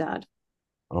Kareen Haddad.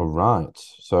 All right.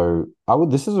 So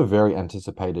this is a very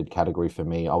anticipated category for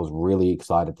me. I was really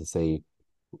excited to see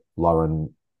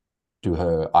Lauren do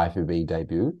her IFBB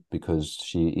debut because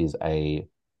she is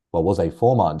was a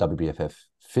former WBFF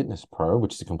fitness pro,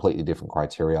 which is a completely different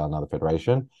criteria, another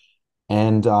federation.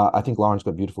 And I think Lauren's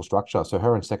got beautiful structure. So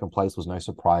her in second place was no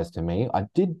surprise to me. I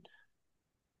did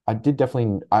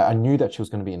definitely, I knew that she was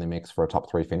going to be in the mix for a top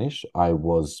three finish. I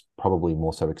was probably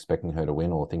more so expecting her to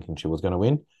win or thinking she was going to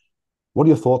win. What are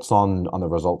your thoughts on the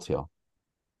results here?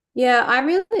 Yeah, I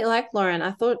really like Lauren.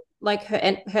 I thought like her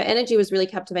energy was really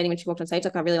captivating when she walked on stage.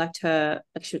 Like I really liked her.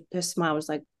 Like her smile was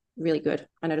like really good.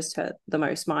 I noticed her the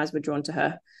most. My eyes were drawn to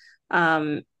her.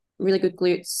 Really good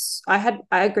glutes. I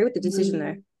agree with the decision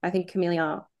though. I think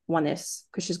Camelia won this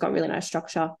because she's got really nice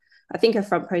structure. I think her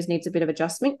front pose needs a bit of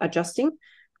adjusting,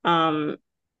 and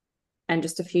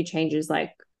just a few changes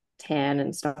like tan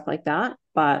and stuff like that.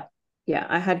 But yeah,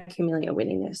 I had Camelia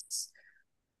winning this.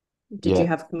 Did you Yeah,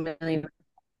 have Camelia?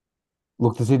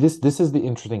 look, to see this is the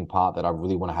interesting part that I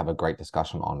really want to have a great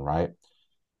discussion on, right?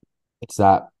 It's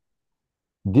that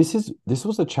this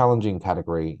was a challenging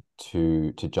category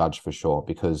to judge for sure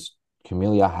because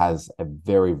Camelia has a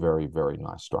very, very, very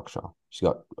nice structure. She's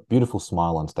got a beautiful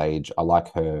smile on stage. I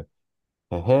like her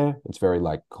hair. It's very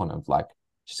like kind of like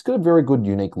she's got a very good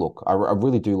unique look. I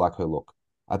really do like her look.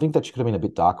 I think that she could have been a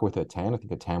bit darker with her tan. I think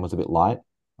her tan was a bit light.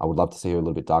 I would love to see her a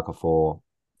little bit darker for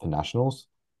nationals.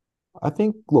 I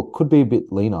think look could be a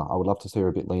bit leaner. I would love to see her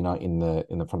a bit leaner in the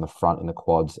from the front in the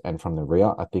quads and from the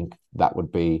rear. I think that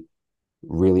would be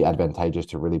really advantageous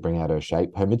to really bring out her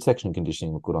shape. Her midsection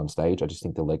conditioning looked good on stage. I just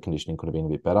think the leg conditioning could have been a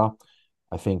bit better.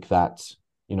 I think that,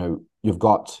 you've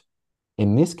got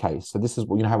in this case, so this is,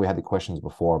 how we had the questions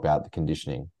before about the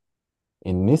conditioning.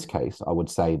 In this case, I would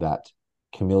say that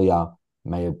Camelia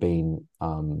may have been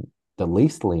the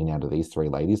least lean out of these three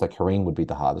ladies. Like Kareen would be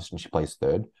the hardest and she placed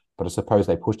third. But I suppose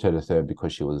they pushed her to third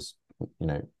because she was,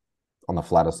 on the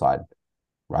flatter side,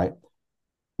 right?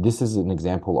 This is an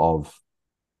example of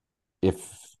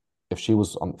if if she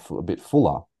was a bit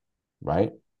fuller,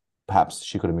 right? Perhaps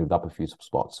she could have moved up a few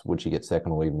spots. Would she get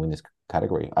second or even win this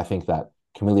category? I think that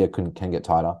Camellia can get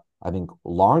tighter. I think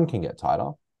Lauren can get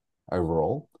tighter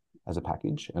overall as a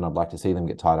package, and I'd like to see them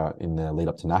get tighter in the lead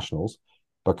up to nationals.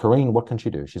 But Karine, what can she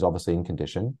do? She's obviously in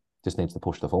condition, just needs to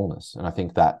push the fullness. And I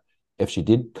think that if she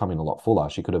did come in a lot fuller,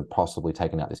 she could have possibly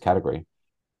taken out this category.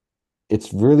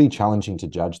 It's really challenging to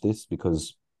judge this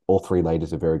because all three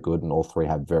ladies are very good and all three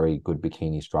have very good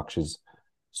bikini structures.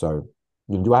 So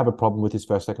do I have a problem with this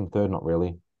first, second, third? Not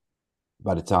really.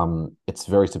 But it's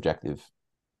very subjective.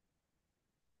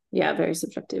 Yeah, very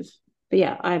subjective. But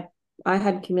yeah, I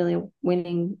had Camellia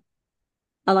winning.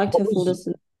 I liked her fullness.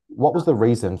 What was the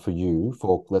reason for you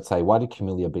for, let's say, why did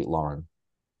Camellia beat Lauren?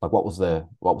 Like what was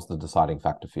the deciding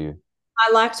factor for you?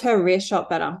 I liked her rear shot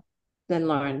better than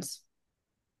Lauren's.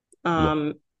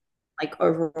 Yeah. Like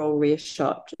overall rear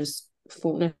shot, just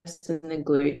fullness in the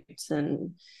glutes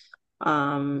and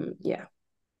yeah.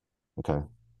 Okay.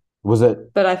 Was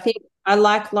it? But I think I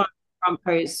like Lauren's front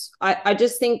pose. I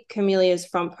just think Camelia's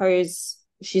front pose,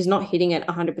 she's not hitting it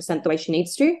 100% the way she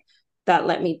needs to. That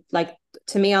let me like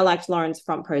to me, I liked Lauren's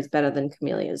front pose better than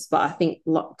Camelia's, but I think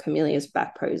Camelia's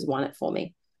back pose won it for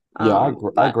me. Yeah, I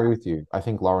But agree with you. I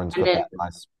think Lauren's and got then that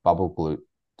nice bubble glute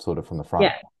sort of from the front.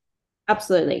 yeah,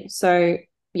 absolutely. So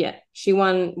yeah, she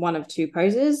won one of two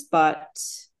poses, but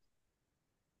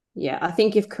yeah, I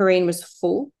think if Karine was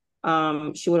full,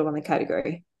 she would have won the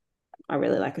category. I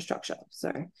really like her structure.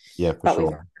 So, Yeah, for but we've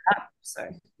sure. so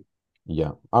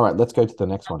Yeah. All right, let's go to the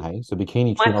next one. Hey, so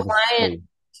bikini my true novice client, three.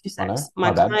 two Oh no, secs.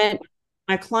 my bad.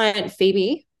 My client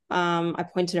Phoebe. I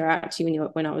pointed her out to you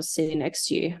when I was sitting next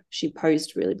to you. She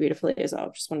posed really beautifully as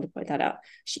well. Just wanted to point that out.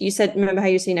 You said, remember how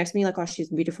you see next to me, like, oh, she's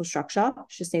beautiful structure.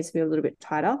 She just needs to be a little bit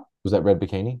tighter. Was that red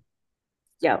bikini?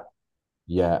 Yeah,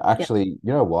 Yeah, yeah. actually,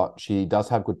 you know what? She does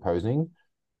have good posing.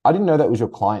 I didn't know that was your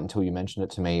client until you mentioned it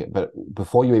to me, but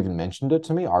before you even mentioned it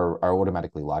to me, I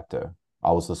automatically liked her.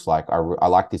 I was just like, I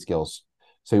like these girls.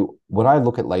 So when I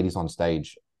look at ladies on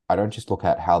stage, I don't just look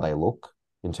at how they look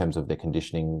in terms of their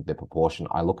conditioning, their proportion.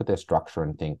 I look at their structure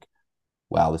and think,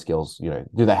 wow, this girl's, do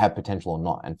they have potential or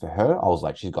not? And for her, I was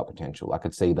like, she's got potential. I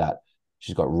could see that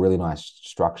she's got really nice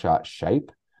structure,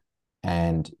 shape,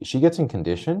 and if she gets in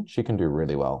condition, she can do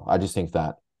really well. I just think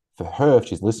that for her, if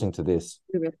she's listening to this,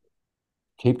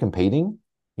 keep competing,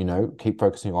 keep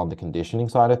focusing on the conditioning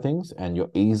side of things, and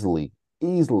you're easily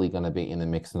going to be in the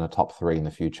mix in the top three in the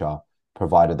future,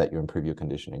 provided that you improve your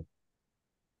conditioning.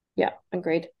 Yeah,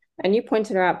 agreed. And you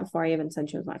pointed her out before I even said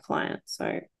she was my client.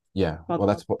 So Yeah, well,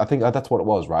 I think that's what it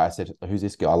was, right? I said, "Who's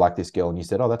this girl? I like this girl," and you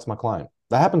said, "Oh, that's my client."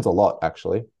 That happens a lot,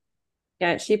 actually.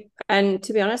 yeah, and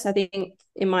to be honest, I think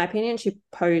in my opinion, she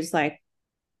posed like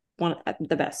one at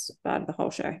the best out of the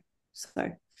whole show. So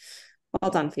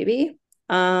well done, Phoebe.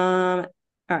 All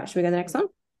right, should we go to the next one?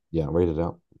 Yeah, read it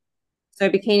out. So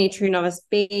Bikini True Novice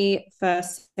B,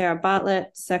 first Sarah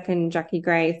Bartlett, second Jackie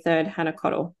Gray, third Hannah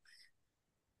Cottle.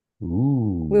 We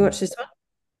Ooh. watched this one.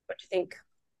 What do you think?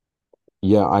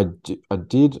 Yeah, I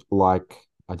did like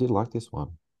this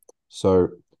one. So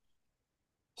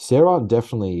Sarah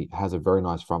definitely has a very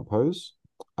nice front pose.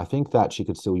 I think that she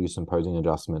could still use some posing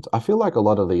adjustments. I feel like a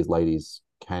lot of these ladies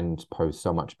can pose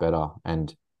so much better,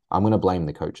 and I'm going to blame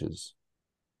the coaches.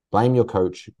 Blame your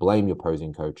coach, blame your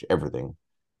posing coach, everything.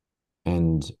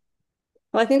 And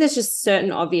Well, I think there's just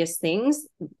certain obvious things,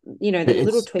 that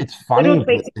little tweaks. it's Little funny, but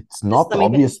tweaks. it's Just not let me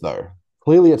finish. obvious though.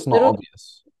 Clearly, it's not Little,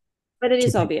 obvious but it to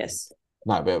is people. obvious.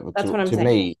 No, but That's to, what I'm to saying.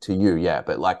 me, to you, yeah.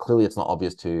 But like clearly it's not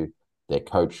obvious to their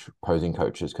coach, posing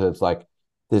coaches, because it's like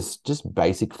there's just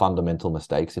basic fundamental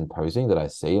mistakes in posing that I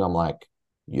see. And I'm like,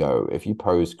 yo, if you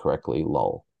pose correctly,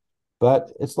 lol.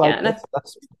 But it's Yeah, like and that's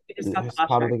that's what we discussed it's last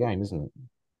part show. of the game, isn't it?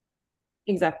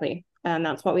 Exactly. And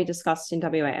that's what we discussed in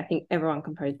WA. I think everyone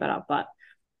can pose better, but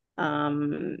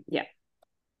yeah.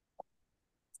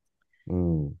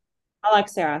 Mm. I like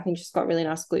Sarah. I think she's got really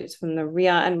nice glutes from the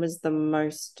rear and was the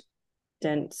most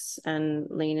dense and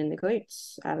lean in the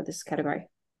glutes out of this category.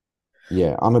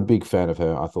 Yeah, I'm a big fan of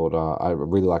her. I thought I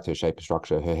really liked her shape and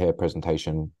structure, her hair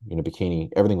presentation, bikini,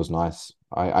 everything was nice.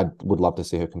 I would love to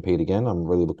see her compete again. I'm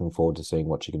really looking forward to seeing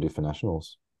what she can do for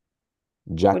nationals.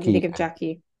 What do you think Jackie, of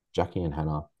Jackie? Jackie and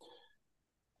Hannah,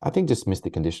 I think just missed the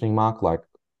conditioning mark. Like,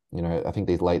 I think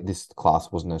this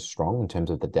class wasn't as strong in terms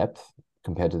of the depth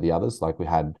compared to the others. Like we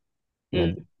had,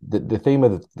 Mm. the theme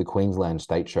of the Queensland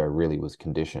State Show really was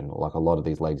condition. Like a lot of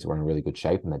these ladies were in really good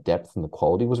shape, and the depth and the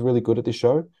quality was really good at this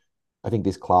show. I think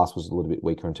this class was a little bit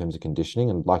weaker in terms of conditioning,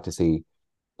 and I'd like to see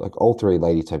like all three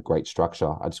ladies have great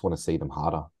structure. I just want to see them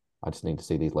harder. I just need to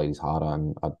see these ladies harder,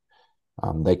 and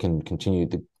They can continue.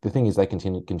 The thing is, they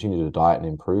continue to diet and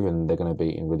improve, and they're going to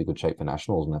be in really good shape for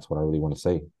nationals, and that's what I really want to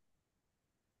see.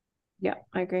 Yeah,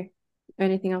 I agree.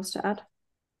 Anything else to add?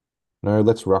 No,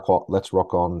 let's rock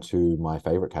on to my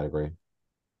favorite category.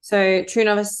 So True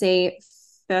Novice C,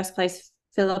 first place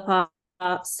Philippa,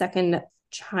 second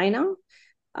China,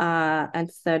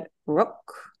 and third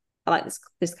Brooke. I like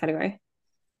this category.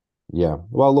 Yeah.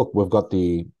 Well, look, we've got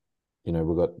Philippa.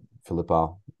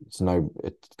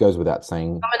 It goes without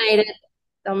saying.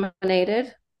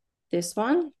 Dominated this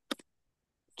one.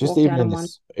 Just Walked even out in in one.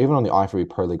 this, even on the IFBB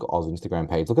Pro League Oz Instagram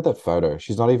page, look at that photo.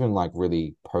 She's not even like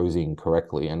really posing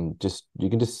correctly, and just you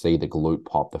can just see the glute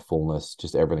pop, the fullness,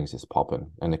 just everything's just popping,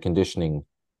 and the conditioning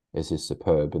is just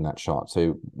superb in that shot.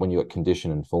 So when you got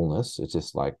condition and fullness, it's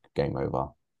just like game over,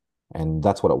 and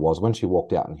that's what it was. When she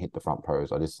walked out and hit the front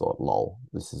pose, I just thought, "Lol,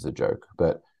 this is a joke."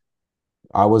 But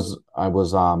I was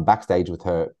backstage with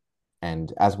her,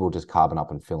 and as we were just carving up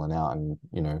and filling out, and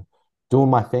doing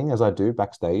my thing as I do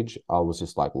backstage, I was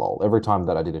just like, lol. Every time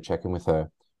that I did a check-in with her,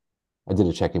 I did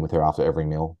a check-in with her after every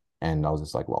meal, and I was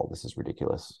just like, lol, this is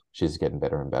ridiculous. She's getting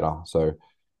better and better. So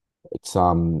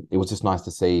it was just nice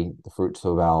to see the fruits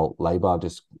of our labor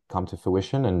just come to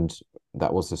fruition, and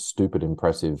that was a stupid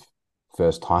impressive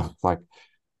first time. Like,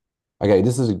 okay,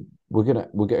 this is we'll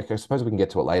get I suppose we can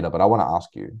get to it later, but I want to ask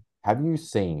you, have you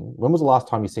seen when was the last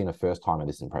time you seen a first timer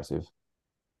this impressive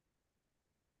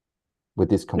with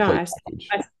this No, complete package?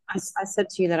 I said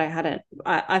to you that I hadn't.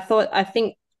 I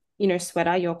think,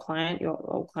 Sweater, your client, your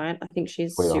old client, I think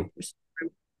she's Clear.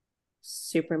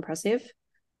 super impressive.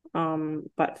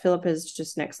 But Philip is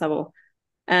just next level.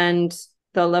 And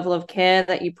the level of care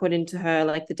that you put into her,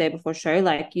 like the day before show,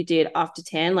 like you did after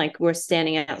 10, like we're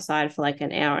standing outside for like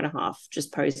an hour and a half,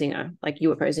 just posing her, like you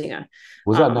were posing her.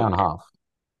 Was that an hour Um, and a half?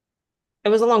 it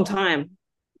was a long time.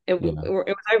 Yeah. It was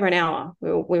over an hour.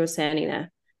 We were standing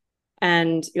there,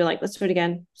 and you're like, let's do it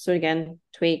again,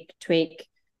 tweak, tweak.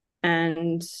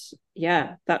 And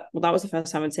yeah, that was the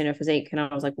first time I'd seen her physique, and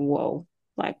I was like, whoa,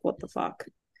 like what the fuck.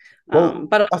 Well,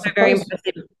 But I also very suppose,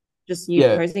 impressive, just you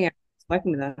yeah, posing her,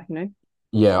 working with her.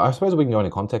 yeah, I suppose we can go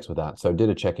into context with that. So did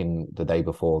a check-in the day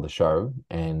before the show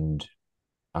and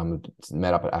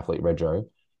met up at Athlete Rego.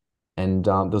 And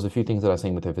there was a few things that I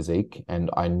seen with her physique, and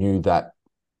I knew that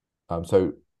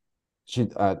so she's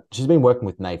been working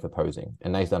with Nay for posing,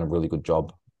 and Nay's done a really good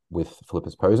job with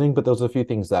Philippa's posing, but there was a few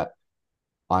things that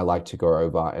I like to go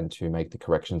over and to make the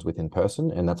corrections with in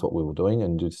person, and that's what we were doing,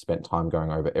 and just spent time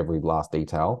going over every last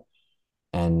detail.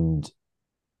 And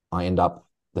I end up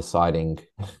deciding,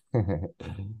 I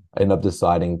end up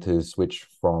deciding to switch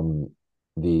from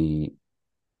the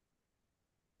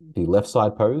the left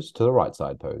side pose to the right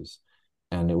side pose,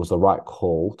 and it was the right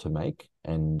call to make,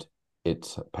 and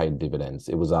it paid dividends.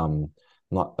 It was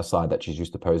not a side that she's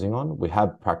used to posing on. We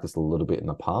have practiced a little bit in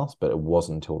the past, but it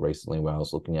wasn't until recently where I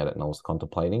was looking at it and I was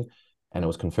contemplating, and it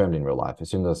was confirmed in real life. As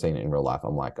soon as I seen it in real life,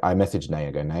 I'm like, I messaged Nay,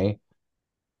 I go, Nay,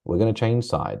 we're going to change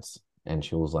sides. And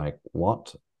she was like,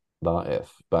 what the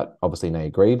F? But obviously, Nay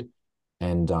agreed.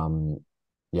 And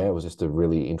yeah, it was just a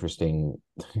really interesting,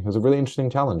 it was a really interesting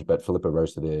challenge. But Philippa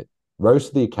rose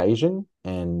to the occasion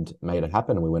and made it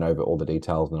happen. And we went over all the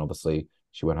details. And obviously,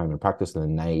 she went home and practiced.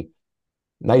 And then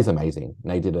Nay's amazing.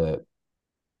 Nay did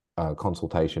a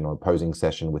consultation or a posing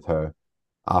session with her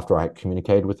after I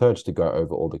communicated with her just to go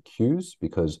over all the cues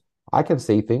because I can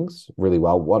see things really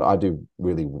well. What I do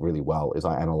really, really well is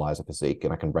I analyze a physique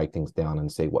and I can break things down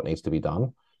and see what needs to be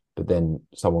done. But then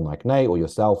someone like Nate or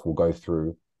yourself will go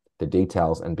through the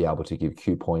details and be able to give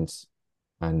cue points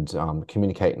and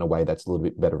communicate in a way that's a little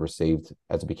bit better received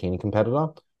as a bikini competitor.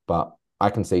 But I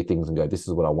can see things and go, this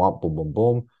is what I want, boom, boom,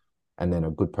 boom. And then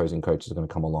a good posing coach is going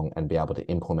to come along and be able to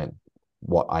implement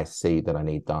what I see that I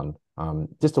need done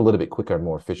just a little bit quicker and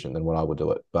more efficient than what I would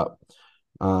do it. But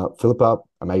Philippa,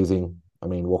 amazing. I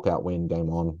mean, walkout win, game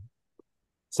on.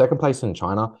 Second place in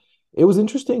China. It was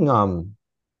interesting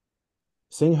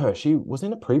seeing her. She was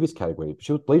in a previous category.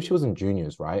 I believe she was in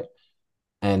juniors, right?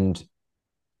 And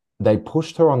they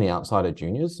pushed her on the outside of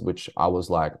juniors, which I was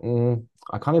like,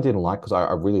 I kind of didn't like because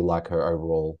I really like her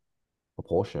overall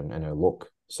proportion and her look.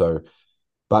 So,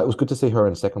 but it was good to see her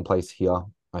in second place here.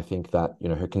 I think that,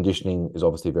 her conditioning is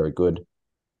obviously very good.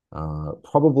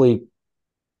 Probably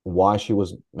why she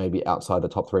was maybe outside the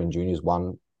top three in juniors.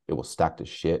 One, it was stacked as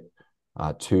shit.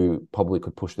 Two, probably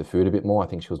could push the food a bit more. I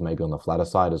think she was maybe on the flatter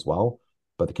side as well.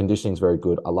 But the conditioning is very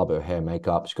good. I love her hair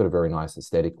makeup. She's got a very nice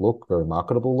aesthetic look, very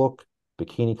marketable look.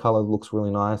 Bikini color looks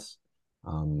really nice.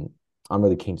 Um, I'm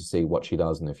really keen to see what she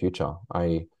does in the future.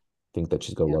 I think that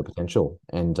she's got a Yeah. lot of potential.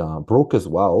 And Brooke as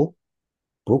well.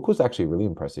 Brooke was actually really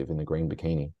impressive in the green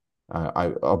bikini.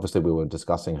 I obviously we were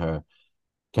discussing her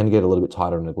can get a little bit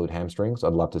tighter in the glute hamstrings.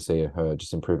 I'd love to see her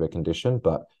just improve her condition,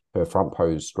 but her front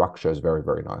pose structure is very,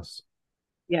 very nice.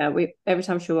 Yeah, we every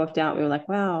time she walked out, we were like,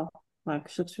 wow, like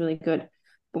she looks really good.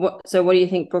 But what do you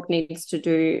think Brooke needed to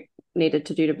do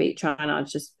to beat China?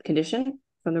 Just condition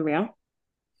from the rear?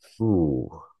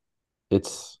 Ooh,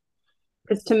 it's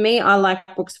Because to me, I like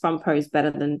Brooke's front pose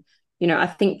better than, I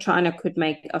think China could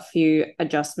make a few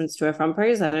adjustments to her front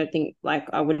pose. I don't think like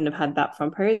I wouldn't have had that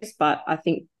front pose, but I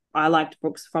think I liked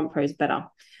Brooke's front pose better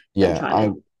than yeah,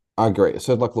 China. I agree.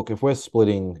 So like, look, if we're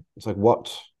splitting, it's like what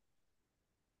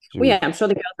do Well, we yeah, I'm sure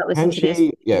the girls that can listen to this,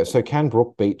 she? Yeah, so can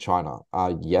Brooke beat China?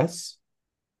 Yes,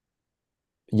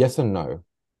 yes and no.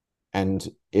 And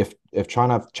if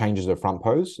China changes her front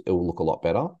pose, it will look a lot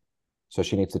better. So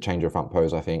she needs to change her front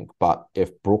pose, I think. But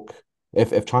if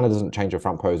China doesn't change her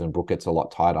front pose and Brooke gets a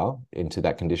lot tighter into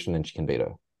that condition, then she can beat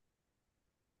her.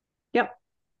 yep,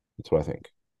 That's what I think.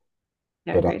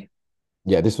 yeah, But agreed.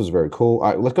 yeah, this was very cool. All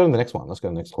right, let's go to the next one. Let's go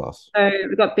to the next class. So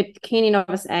we've got Bikini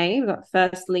Novice A. We've got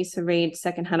first Lisa Reed,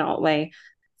 second Hannah Otway,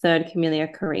 third Camelia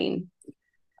Kareen.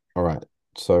 All right.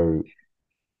 So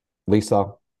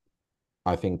Lisa,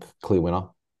 I think clear winner.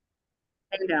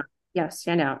 Stand out. Yeah,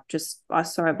 stand out. Just I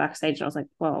saw her backstage and I was like,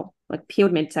 whoa, like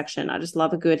peeled midsection. I just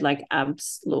love a good like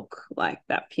abs look, like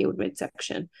that peeled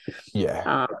midsection. Yeah.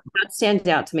 That stands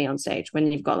out to me on stage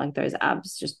when you've got like those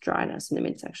abs, just dryness in the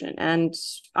midsection. And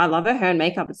I love her hair and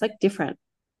makeup. It's like different.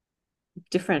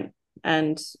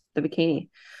 And the bikini.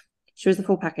 She was the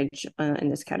full package in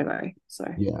this category. So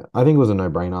Yeah. I think it was a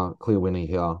no-brainer. Clear winner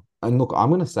here. And look, I'm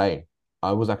gonna say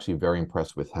I was actually very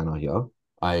impressed with Hannah here.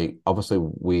 I obviously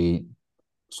we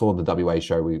saw the WA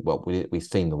show. We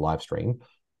seen the live stream.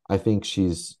 I think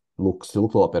still looks a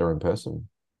lot better in person.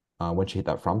 When she hit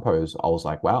that front pose, I was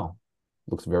like, wow,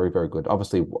 looks very, very good.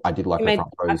 Obviously, I did like she her made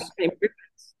front pose.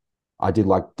 I did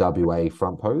like WA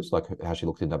front pose, like how she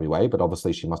looked in WA, but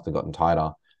obviously she must have gotten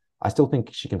tighter. I still think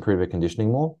she can improve her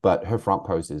conditioning more, but her front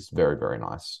pose is very, very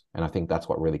nice. And I think that's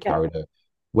what really yeah. carried her.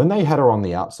 When they had her on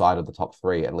the outside of the top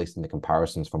three, at least in the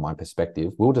comparisons from my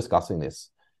perspective, we were discussing this.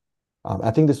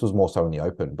 I think this was more so in the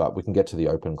open, but we can get to the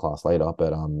open class later.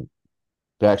 But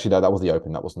actually, no, that was the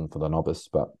open. That wasn't for the novice.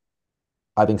 But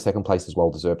I think second place is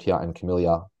well deserved here. And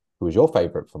Camelia, who was your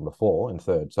favorite from before, in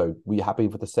third. So were you happy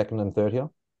with the second and third here?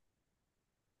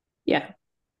 Yeah.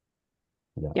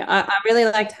 Yeah. Yeah, I really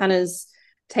liked Hannah's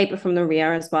taper from the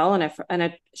rear as well,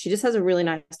 she just has a really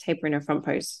nice taper in her front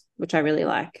pose, which I really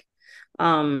like.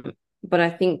 But I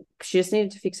think she just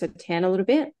needed to fix her tan a little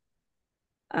bit.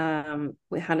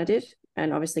 What Hannah did,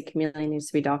 and obviously Camelia needs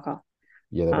to be darker.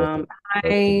 Yeah, they Um, both could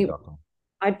be I darker.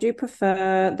 I do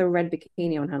prefer the red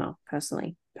bikini on Hannah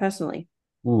personally. Personally,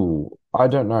 Ooh, I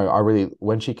don't know. I really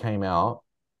when she came out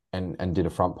and did a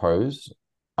front pose,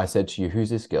 I said to you, "Who's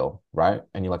this girl?" Right?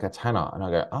 And you're like, "That's Hannah." And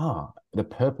I go, "Ah, the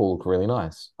purple looked really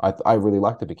nice." I really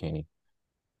like the bikini.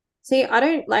 see, I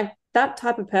don't like that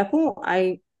type of purple.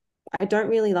 I don't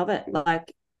really love it.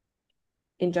 Like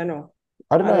in general,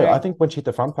 I don't I know. I don't. think when she hit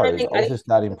the front pose, I I was think just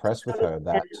that impressed with her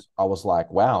that I was like,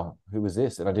 "Wow, who was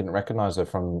this?" And I didn't recognize her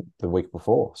from the week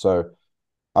before, so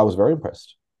I was very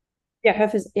impressed.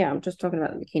 yeah, yeah, I'm just talking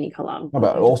about the bikini color, No, not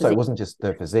but the also, it physique. wasn't just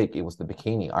the physique; it was the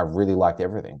bikini. I really liked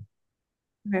everything.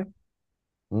 Okay.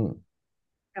 Mm.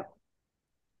 Yeah.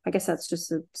 I guess that's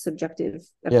just a subjective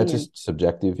Yeah, it's opinion. just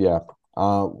subjective. Yeah.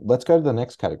 Let's go to the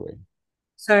next category.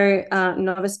 So,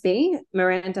 novice B,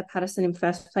 Miranda Patterson in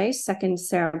first place. Second,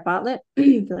 Sarah Bartlett. I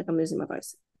feel like I'm losing my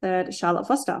voice. Third, Charlotte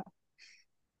Foster.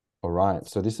 All right.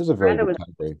 So this is a very Miranda good was,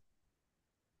 category.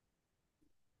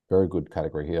 Very good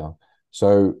category here.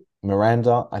 So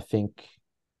Miranda, I think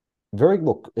I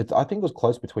think it was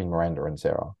close between Miranda and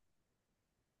Sarah.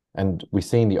 And we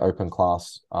seen the open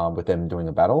class with them doing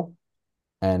a battle.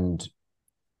 And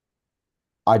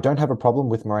I don't have a problem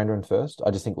with Miranda in first.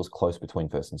 I just think it was close between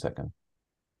first and second.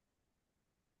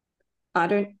 I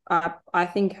don't, I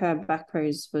think her back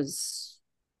pose was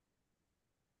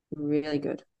really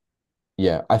good.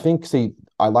 Yeah, I think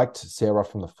I liked Sarah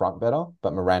from the front better,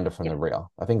 but Miranda from Yeah. the rear.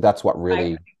 I think that's what I,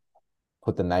 really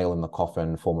put the nail in the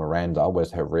coffin for Miranda,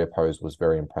 whereas her rear pose was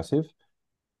very impressive.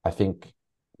 I think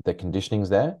the conditioning's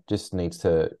there, just needs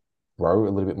to grow a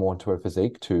little bit more into her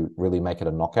physique to really make it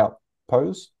a knockout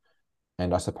pose.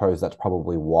 And I suppose that's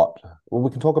probably well, we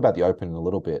can talk about the open in a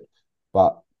little bit,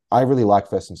 but I really like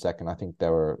first and second. I think they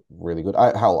were really good.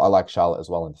 I like Charlotte as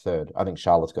well in third. I think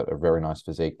Charlotte's got a very nice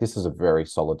physique. This is a very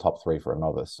solid top three for a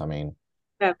novice. I mean,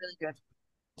 yeah, really good.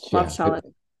 Love yeah, Charlotte.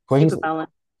 Super Queens,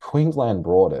 balanced. Queensland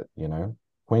brought it.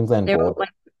 Queensland They were brought it. like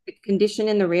the condition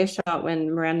in the rear shot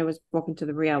when Miranda was walking to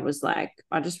the rear was like,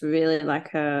 I just really like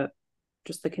her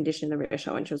just the condition in the rear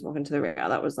shot when she was walking to the rear.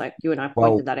 That was like, you and I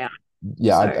Well, pointed that out.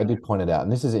 yeah, So I did point it out,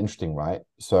 and this is interesting, right?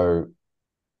 So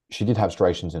she did have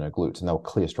striations in her glutes, and they were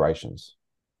clear striations,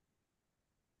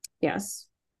 yes,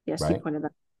 yes, you right? pointed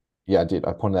that. Yeah, I did.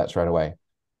 I pointed that straight away.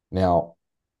 Now,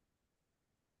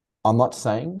 I'm not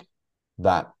saying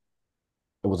that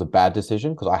it was a bad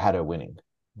decision because I had her winning,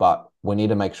 but we need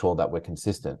to make sure that we're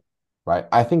consistent, right?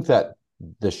 I think that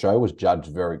the show was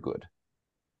judged very good,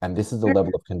 and this is the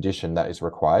level of condition that is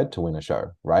required to win a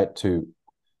show, right?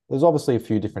 There's obviously a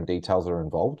few different details that are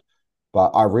involved, but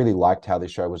I really liked how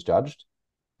this show was judged,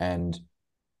 and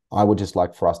I would just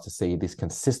like for us to see this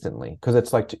consistently because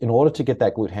it's like in order to get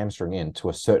that glute hamstring in to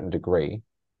a certain degree,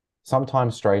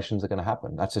 sometimes striations are going to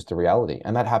happen. That's just a reality,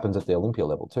 and that happens at the Olympia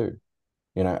level too.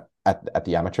 At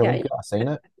the amateur Yeah, Olympia, I've seen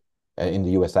it in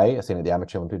the USA. I've seen it at the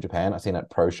amateur Olympia Japan. I've seen it at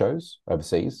pro shows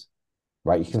overseas.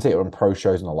 Right, you can see it on pro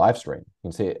shows in the live stream. You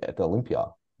can see it at the Olympia.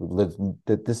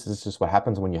 This is just what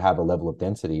happens when you have a level of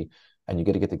density and you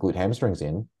get the glute hamstrings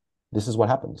in. This is what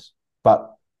happens.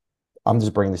 But I'm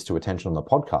just bringing this to attention on the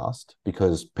podcast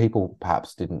because people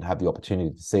perhaps didn't have the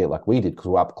opportunity to see it like we did because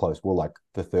we're up close. We're like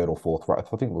the third or fourth row.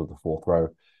 I think we were the fourth row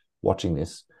watching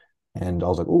this. And I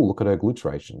was like, oh, look at her glute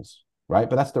striations, right?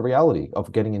 But that's the reality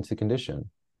of getting into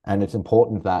condition. And it's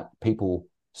important that people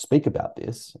speak about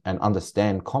this and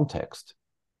understand context,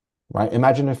 right?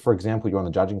 Imagine if, for example, you're on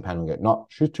the judging panel and go, no,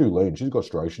 she's too lean. She's got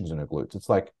striations in her glutes. It's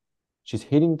like she's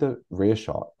hitting the rear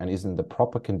shot and is in the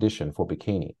proper condition for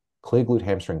bikini, clear glute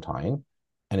hamstring tie-in,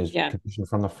 and is yeah. conditioned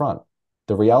from the front.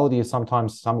 The reality is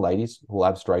sometimes some ladies will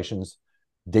have striations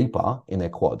deeper in their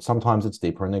quads. Sometimes it's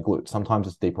deeper in their glutes. Sometimes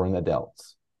it's deeper in their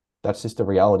delts. That's just the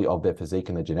reality of their physique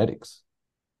and their genetics.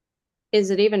 Is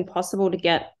it even possible to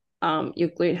get your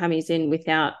glute hammies in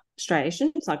without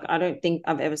striations? Like, I don't think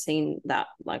I've ever seen that.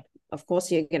 Like, of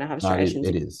course, you're going to have No, striations.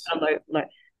 it is.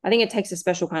 I think it takes a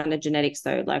special kind of genetics,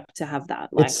 though, like to have that.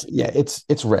 Like,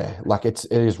 It's rare. Like it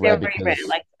is rare very rare. because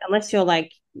Like, unless you're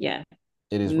like, yeah,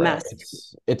 it is rare. massive.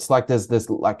 It's like there's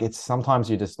like it's sometimes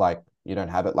you just like you don't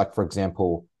have it. Like for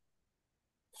example,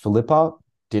 Philippa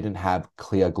didn't have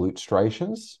clear glute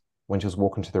striations when she was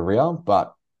walking to the rear,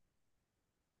 but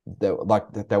there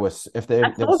was if I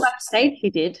there saw was backstage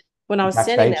she did when I was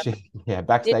standing backstage there. she, yeah, Did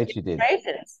backstage she did.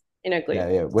 striations in her glute.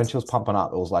 Yeah, when she was pumping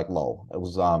up, it was like lol. It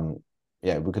was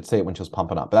yeah, we could see it when she was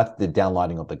pumping up. But that's the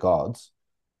downlighting of the gods.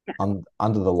 Under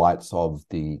the lights of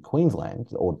the Queensland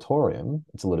the auditorium,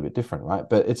 it's a little bit different, right?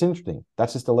 But it's interesting.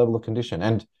 That's just the level of condition.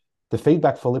 And the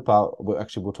feedback for Lipa,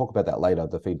 we'll talk about that later.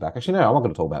 The feedback. Actually, no, I'm not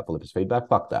going to talk about Philippa's feedback.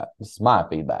 Fuck that. This is my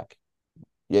feedback.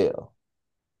 Yeah.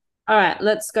 All right,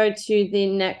 let's go to the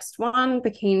next one.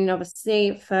 Bikini Novice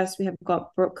C. First, we have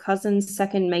got Brooke Cousins.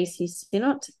 Second, Macy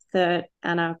Sinnott. Third,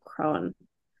 Anna Crowan.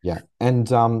 Yeah. And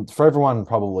for everyone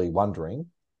probably wondering,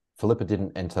 Philippa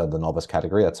didn't enter the novice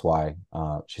category. That's why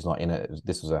she's not in it.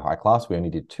 This was a high class. We only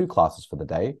did 2 classes for the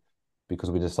day because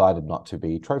we decided not to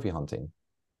be trophy hunting.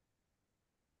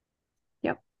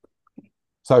 Yep.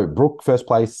 So Brooke, first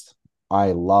place.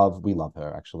 We love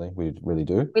her actually. We really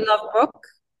do. We love Brooke.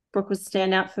 Brooke was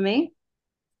standout for me.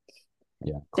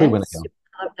 Yeah, clear winner here.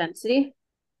 Love density.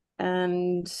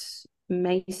 And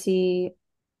Macy,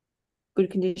 good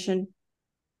condition.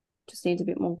 Just needs a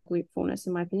bit more glute fullness,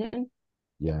 in my opinion.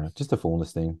 Yeah, just a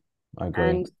fullness thing. I agree.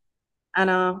 And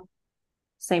Anna,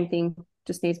 same thing.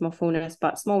 Just needs more fullness,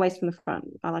 but small waist from the front.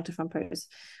 I like to front pose.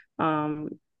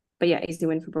 But yeah, easy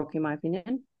win for Brooke, in my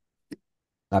opinion.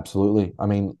 Absolutely. I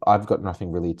mean, I've got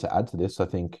nothing really to add to this. I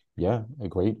think, yeah,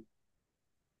 agreed.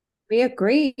 We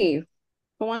agree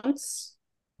for once.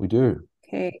 We do.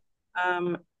 Okay.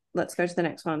 Let's go to the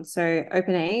next one. So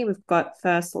open A, we've got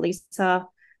first Lisa,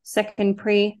 second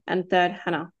Pri, and third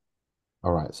Hannah.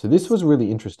 All right. So this was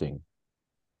really interesting.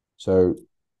 So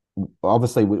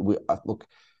obviously, we look,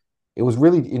 it was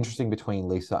really interesting between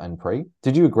Lisa and Pri.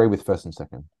 Did you agree with first and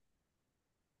second?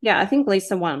 Yeah, I think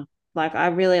Lisa won. Like, I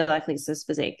really like Lisa's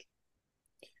physique.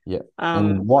 Yeah.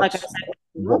 And like I said,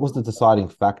 what was the deciding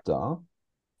factor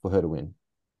for her to win?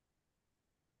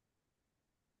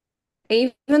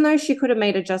 even though she could have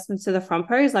made adjustments to the front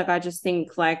pose, I just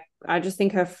think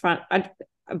her front,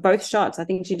 both shots, I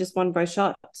think she just won both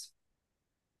shots.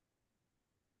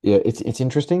 Yeah, it's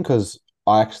interesting because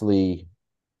I actually,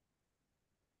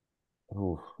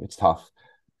 oh, it's tough.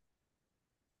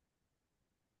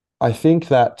 I think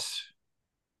that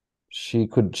she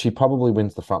probably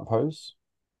wins the front pose,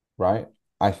 right?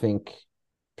 I think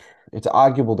it's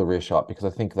arguable the rear shot because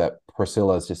I think that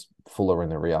Priscilla is just fuller in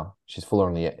the rear. She's fuller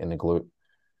in the glute,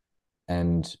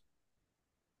 and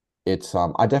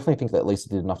I definitely think that Lisa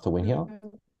did enough to win here.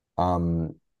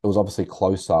 It was obviously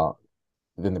closer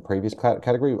than the previous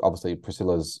category. Obviously,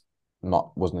 Priscilla's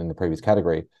not wasn't in the previous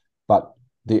category, but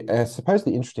the I suppose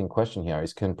the interesting question here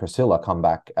is, can Priscilla come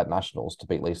back at nationals to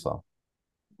beat Lisa?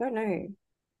 I don't know.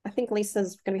 I think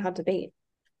Lisa's going to be hard to beat.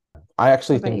 I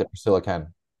actually What about think you? that Priscilla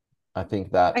can. I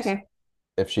think that Okay.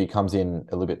 if she comes in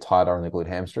a little bit tighter on the glute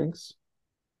hamstrings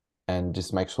and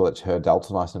just make sure that her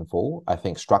delt's nice and full, I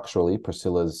think structurally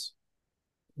Priscilla's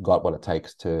got what it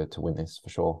takes to win this for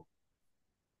sure.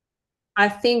 I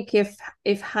think if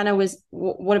Hannah was,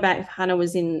 what about if Hannah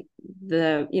was in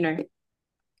the,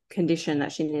 condition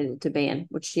that she needed to be in?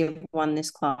 Would she have won this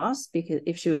class? Because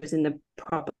if she was in the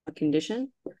proper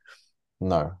condition,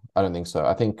 No, I don't think so.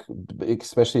 I think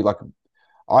especially like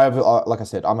like I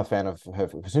said, I'm a fan of her.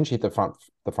 As soon as she hit the front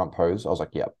pose, I was like,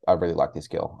 yeah, I really like this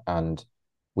girl. And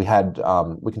we can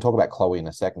talk about Chloe in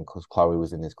a second because Chloe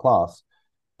was in this class.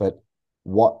 But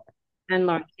what and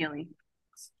Lauren Keeley.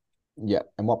 yeah,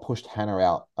 and what pushed Hannah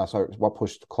out, sorry, what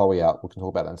pushed Chloe out, we can talk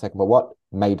about that in a second. But what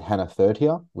made Hannah third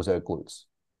here was her glutes.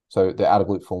 So the outer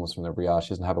glute fullness from the rear, she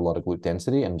doesn't have a lot of glute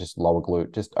density and just lower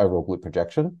glute, just overall glute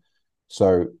projection.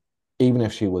 So even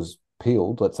if she was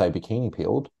peeled, let's say bikini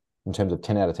peeled, in terms of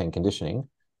 10 out of 10 conditioning,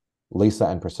 Lisa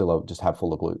and Priscilla just have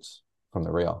fuller glutes from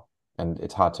the rear. And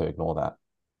it's hard to ignore that.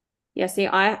 Yeah, see,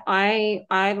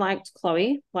 I liked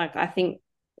Chloe. Like I think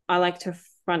I liked her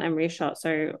front and rear shot.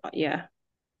 So yeah,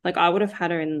 like I would have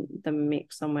had her in the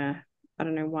mix somewhere. I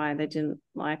don't know why they didn't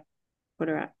like put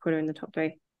her in the top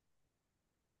three.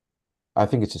 I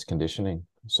think it's just conditioning.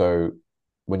 So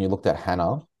when you looked at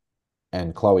Hannah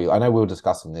and Chloe, I know we were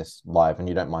discussing this live and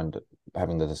you don't mind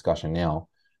having the discussion now.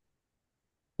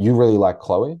 You really like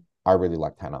Chloe. I really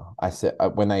liked Hannah. I said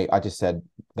I just said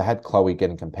they had Chloe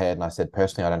getting compared, and I said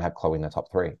personally, I don't have Chloe in the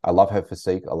top three. I love her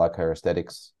physique. I like her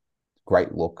aesthetics,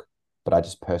 great look, but I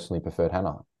just personally preferred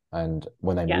Hannah. And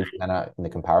when they Yeah. moved Hannah in the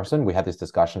comparison, we had this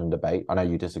discussion and debate. I know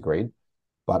you disagreed,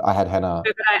 but I had Hannah.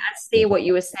 But I see what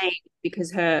you were saying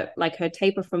because her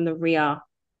taper from the rear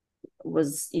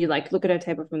was you like look at her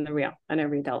taper from the rear and her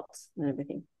rear delts and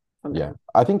everything from Yeah, there.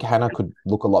 I think Hannah could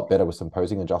look a lot better with some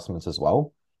posing adjustments as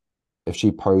well. If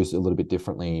she posed a little bit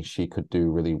differently, she could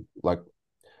do really like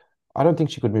I don't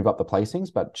think she could move up the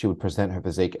placings, but she would present her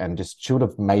physique and just she would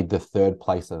have made the third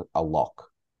place a lock.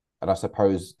 And I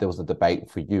suppose there was a debate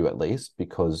for you at least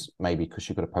because maybe because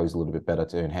she could have posed a little bit better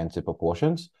to enhance her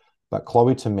proportions. But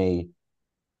Chloe, to me,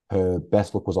 her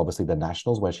best look was obviously the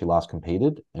nationals where she last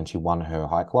competed and she won her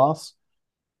high class.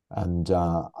 And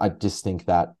I just think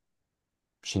that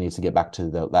she needs to get back to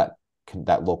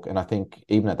that look. And I think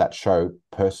even at that show,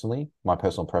 personally, my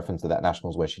personal preference to that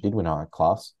nationals where she did win her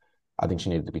class, I think she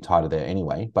needed to be tighter there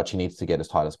anyway, but she needs to get as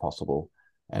tight as possible.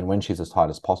 And when she's as tight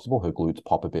as possible, her glutes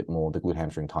pop a bit more. The glute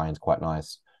hamstring tie-in's quite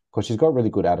nice because she's got really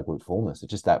good outer glute fullness. It's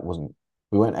just that we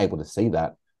weren't able to see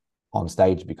that on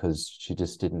stage because she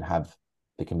just didn't have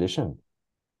the condition.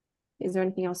 Is there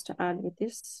anything else to add with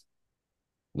this?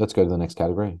 Let's go to the next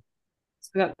category.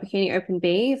 So we got Bikini Open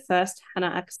B, first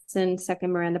Hannah Atkinson,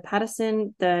 second Miranda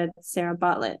Patterson, third Sarah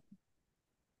Bartlett.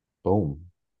 Boom.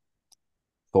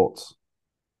 Thoughts?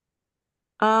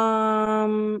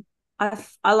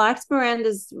 I liked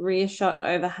Miranda's rear shot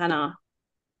over Hannah,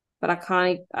 but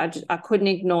I couldn't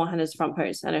ignore Hannah's front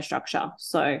pose and her structure.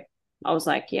 So I was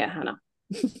like, yeah, Hannah.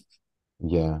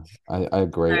 Yeah, I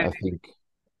agree. So,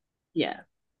 yeah.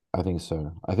 I think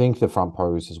so. I think the front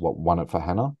pose is what won it for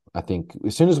Hannah. I think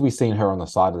as soon as we seen her on the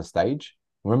side of the stage,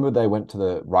 remember they went to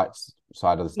the right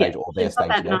side of the Yeah. stage or their She's got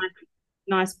stage that left.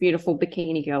 nice, beautiful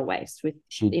bikini girl waist with,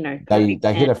 She perfect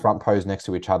they hit tan. a front pose next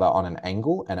to each other on an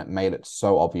angle, and it made it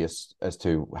so obvious as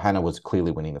to Hannah was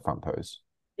clearly winning the front pose.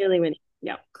 Clearly winning.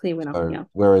 Yeah. Clear winner. So Yeah.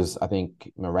 whereas I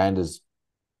think Miranda's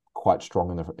quite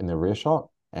strong in the rear shot,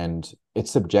 and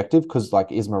it's subjective because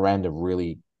like is Miranda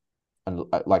really and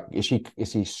like is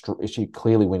she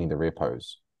clearly winning the rear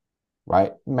pose?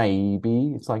 Right?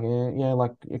 Maybe it's like yeah,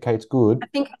 like okay, it's good. I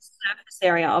think her surface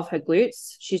area of her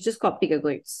glutes, she's just got bigger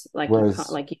glutes. Like you can't Whereas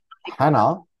like you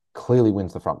Hannah clearly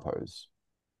wins the front pose.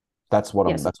 yes. That's what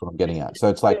I'm getting at. So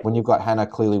it's like when you've got Hannah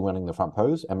clearly winning the front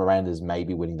pose and Miranda's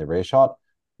maybe winning the rear shot,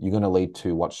 you're going to lead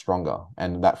to what's stronger,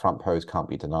 and that front pose can't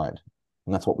be denied.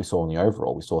 And that's what we saw in the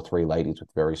overall. We saw three ladies with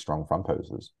very strong front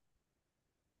poses.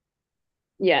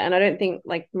 Yeah, and I don't think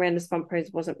like Miranda's front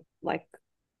pose wasn't like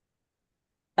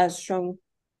as strong,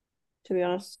 to be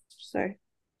honest. So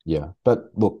Yeah,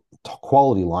 but look,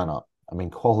 quality lineup. I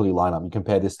mean, quality lineup. You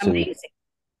amazing,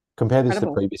 compare this to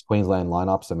incredible. previous Queensland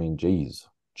lineups. I mean, geez,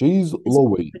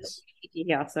 Louise.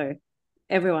 Yeah, so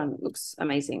everyone looks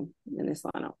amazing in this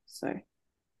lineup. So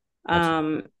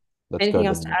Absolutely. Let's go anything to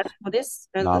else the to add next. for this?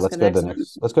 No, Let's go to the next one.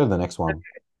 let's go to the next one.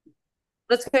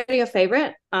 let's go to your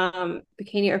favorite.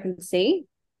 Bikini Open C.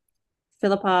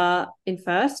 Philippa in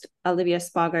first, Olivia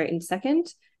Spargo in second,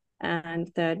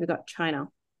 and third we got China.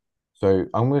 So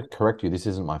I'm going to correct you. This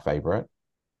isn't my favorite.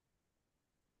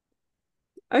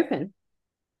 Open.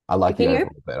 I like the Bikini overall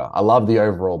Open. better. I love the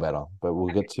overall better, but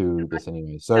we'll get to this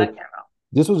anyway. So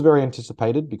this was very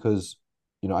anticipated because,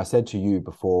 I said to you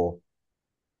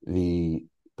the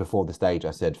before the stage,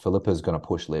 I said Philippa's going to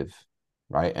push Liv,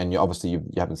 right? And you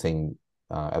haven't seen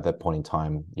at that point in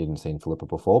time, you hadn't seen Philippa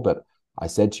before, but I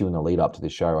said to you in the lead up to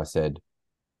this show, I said,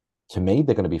 to me,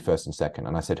 they're going to be first and second.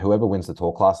 And I said, whoever wins the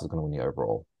tour class is going to win the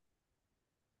overall.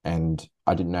 And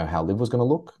I didn't know how Liv was going to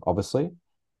look, obviously,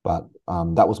 but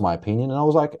that was my opinion. And I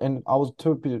was like,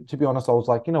 to be honest, I was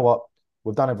like, you know what?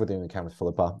 We've done everything we can with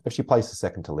Philippa. If she places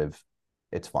second to Liv,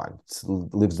 it's fine.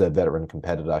 Liv's a veteran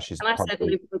competitor. And I said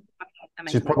Liv was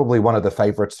she's amazing. probably one of the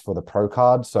favorites for the pro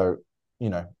card. So,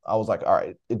 I was like, all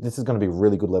right, this is going to be a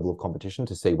really good level of competition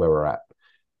to see where we're at.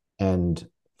 And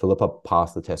Philippa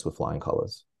passed the test with flying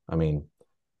colors. I mean,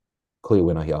 clear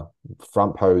winner here.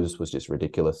 Front pose was just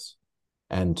ridiculous.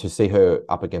 And to see her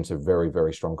up against a very,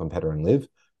 very strong competitor in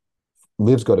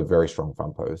Liv's got a very strong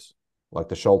front pose. Like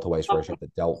the shoulder to waist ratio,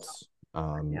 the delts.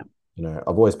 Yeah.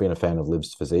 I've always been a fan of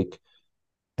Liv's physique.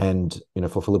 And,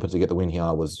 for Philippa to get the win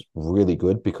here was really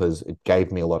good because it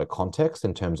gave me a lot of context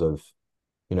in terms of,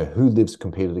 who Liv's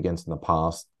competed against in the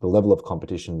past, the level of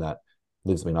competition that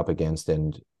Liv's been up against.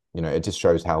 And, it just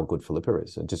shows how good Philippa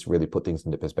is. It just really put things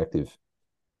into perspective.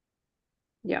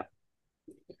 Yeah.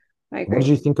 I What did agree.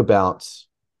 you think about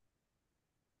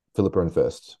Philippa in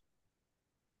first?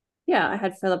 Yeah, I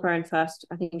had Philippa in first.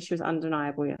 I think she was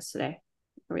undeniable yesterday.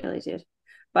 I really did.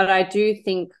 But I do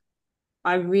think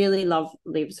I really love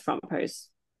Liv's front pose.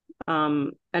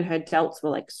 And her delts were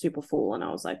like super full. And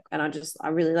I was like, I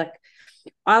really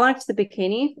I liked the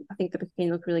bikini. I think the bikini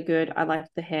looked really good. I liked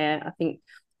the hair. I think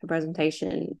her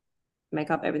presentation,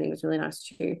 makeup, everything was really nice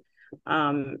too.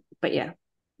 But yeah,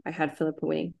 I had Philippa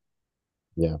winning.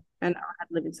 Yeah. And I had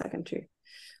Liv in second too.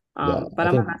 Yeah. But I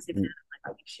I'm a think, massive fan. I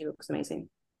think she looks amazing.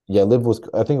 yeah,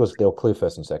 I think they were clear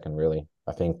first and second, really.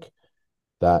 I think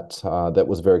that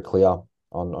was very clear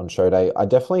on show day. I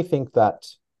definitely think that,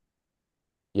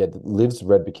 yeah, Liv's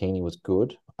red bikini was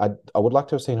good. I would like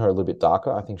to have seen her a little bit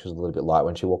darker. I think she was a little bit light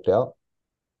when she walked out.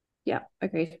 Yeah,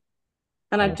 agreed.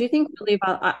 And I Um, do think Liv,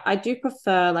 I do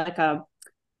prefer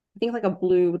I think like a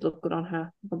blue would look good on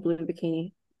her, a blue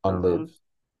bikini. on Liv.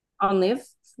 On Liv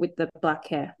with the black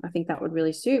hair. I think that would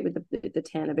really suit with the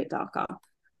tan a bit darker.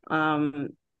 Um,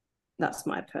 that's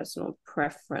my personal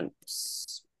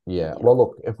preference. Yeah. Yeah. Well,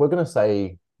 look, if we're gonna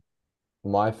say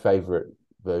my favorite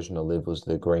version of Liv was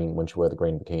the green when she wore the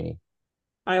green bikini.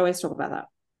 I always talk about that.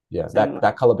 Yeah, Same that way.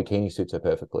 that color bikini suits her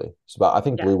perfectly. So, but I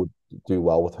think Yeah, blue would do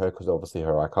well with her because obviously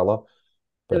her eye color. it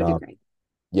But would do great.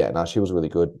 yeah, no, she was really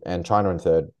good. And China in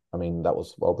third. I mean, that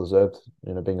was well deserved.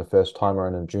 Being a first timer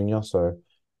and a junior. So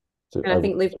And I over.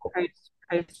 think Liv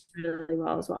posed really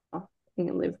well as well. I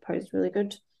think Liv posed really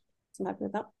good. So I'm happy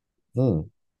with that. Hmm.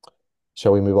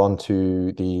 Shall we move on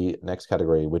to the next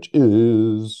category, which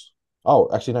is? Oh,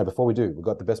 actually, no. Before we do, we've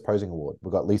got the best posing award.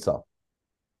 We've got Lisa.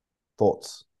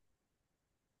 Thoughts?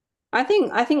 I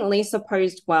think Lisa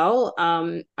posed well.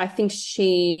 I think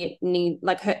she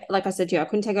like I said to you, I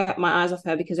couldn't take my eyes off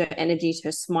her because her energy,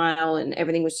 her smile, and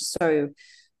everything was just so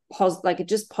it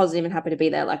just positive and happy to be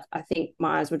there. Like I think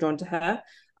my eyes were drawn to her.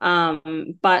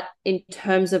 But in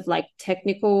terms of like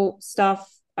technical stuff,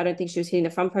 I don't think she was hitting the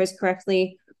front pose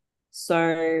correctly.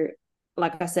 So,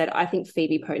 like I said, I think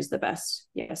Phoebe posed the best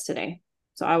yesterday.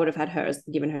 So I would have had her as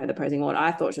given her the posing award.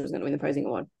 I thought she was going to win the posing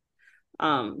award.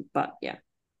 But yeah,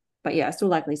 I still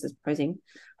like Lisa's posing.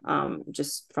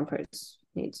 Just front pose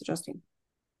needs adjusting.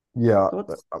 Yeah,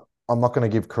 Thoughts? I'm not going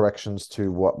to give corrections to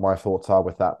what my thoughts are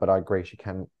with that, but I agree she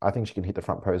can. I think she can hit the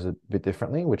front pose a bit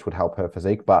differently, which would help her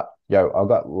physique. But yo, I've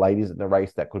got ladies in the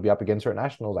race that could be up against her at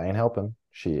nationals. I ain't helping.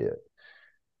 Shit.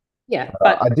 Yeah,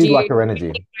 I but did like her do you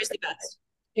energy. think posed the best?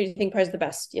 Do you think posed the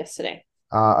best yesterday?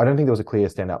 I don't think there was a clear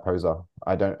standout poser.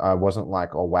 I don't. I wasn't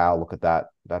like, oh wow, look at that.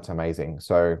 That's amazing.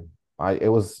 So it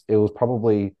was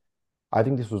probably. I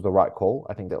think this was the right call.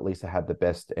 I think that Lisa had the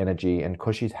best energy, and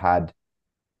because she's had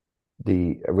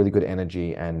the a really good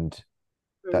energy and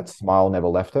that Mm. smile never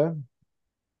left her.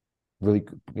 Really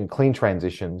clean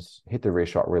transitions, hit the rear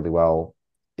shot really well.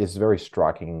 Is very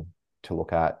striking to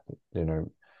look at. You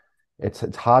know, it's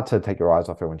hard to take your eyes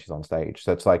off her when she's on stage.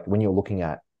 So it's like when you're looking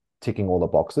at ticking all the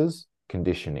boxes,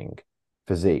 conditioning,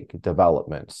 physique,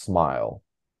 development, smile.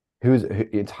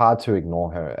 It's hard to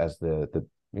ignore her as the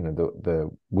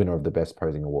winner of the best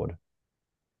posing award.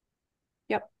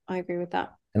 Yep, I agree with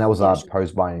that. And that was Yeah.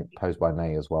 posed by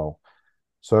Nay as well.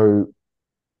 So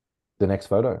the next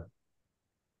photo.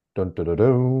 Dun, dun, dun,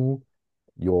 dun.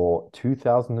 Your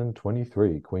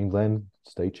 2023 Queensland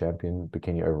State Champion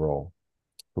Bikini overall,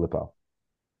 Philippa.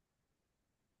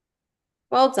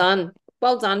 Well done.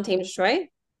 Well done, Team Detroit.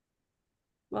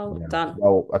 Well Yeah. done.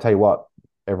 Well, I tell you what,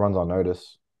 everyone's on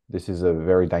notice. This is a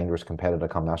very dangerous competitor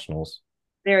come nationals.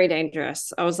 Very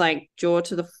dangerous. I was like jaw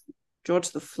to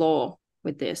the floor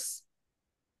with this.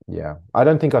 Yeah. I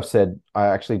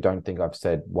actually don't think I've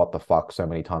said what the fuck so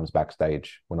many times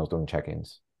backstage when I was doing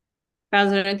check-ins. I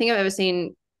don't think I've ever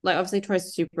seen, like, obviously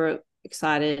Troy's super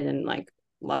excited and like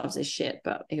loves his shit,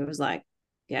 but he was like,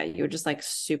 yeah, you were just like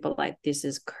super like, this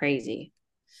is crazy.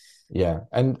 Yeah.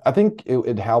 And I think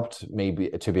it helped me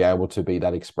to be able to be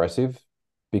that expressive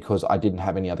because I didn't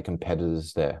have any other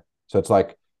competitors there. So it's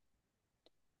like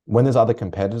when there's other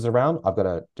competitors around, I've got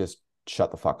to just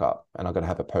shut the fuck up and I've got to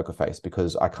have a poker face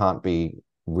because I can't be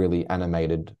really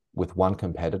animated with one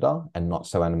competitor and not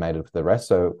so animated with the rest.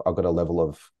 So I've got a level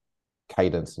of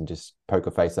cadence and just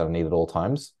poker face that I need at all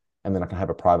times. And then I can have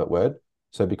a private word.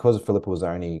 So because Philippa was the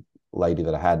only lady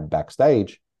that I had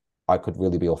backstage, I could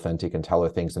really be authentic and tell her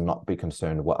things and not be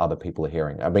concerned what other people are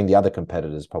hearing. I mean, the other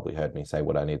competitors probably heard me say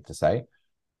what I needed to say,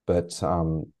 but Yeah,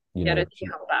 I don't think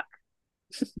you held back.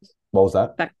 what was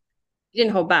that? Back, you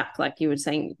didn't hold back, like you were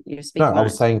saying, you were No, speaking I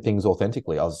was mind. saying things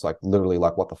authentically. I was like literally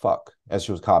like, what the fuck? As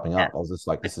she was carving Yeah. up, I was just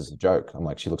like, this is a joke. I'm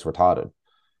like, she looks retarded.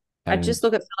 I And just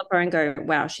look at Philippa and go,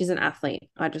 wow, she's an athlete.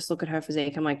 I just look at her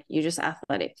physique. I'm like, you're just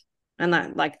athletic. And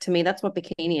that, like, to me, that's what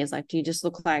bikini is. Like, do you just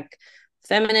look like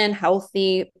feminine,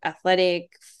 healthy, athletic,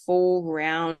 full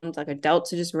round, like a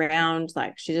delta just round?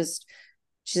 Like, she's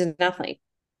an athlete.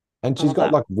 I she's love got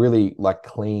that. like really like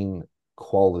clean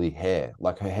quality hair.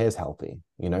 Like her hair's healthy,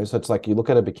 you know? So it's like you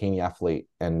look at a bikini athlete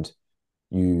and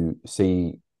you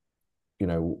see,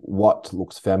 what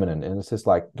looks feminine. And it's just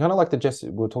like kind of like we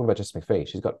were talking about Jess McPhee.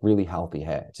 She's got really healthy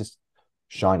hair. It's just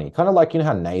shiny. Kind of like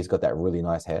how Nay's got that really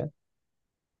nice hair.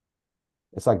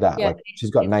 It's like that. Yeah. Like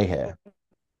she's got Nay hair.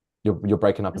 You're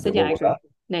breaking up I a bit. said, yeah, What I was that? agree.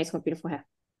 Nay's got beautiful hair.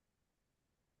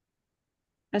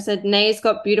 I said, Nay's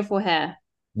got beautiful hair.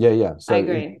 Yeah, yeah. I So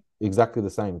agree. exactly the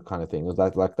same kind of thing. It was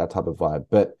like that type of vibe.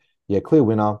 But yeah, clear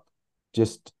winner.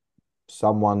 Just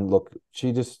someone look.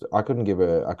 I could give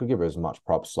her as much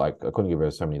props. Like I couldn't give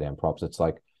her so many damn props. It's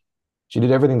like she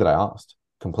did everything that I asked.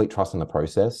 Complete trust in the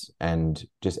process and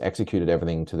just executed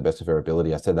everything to the best of her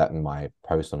ability. I said that in my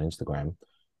post on Instagram.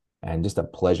 And just a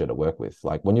pleasure to work with.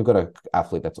 Like when you've got an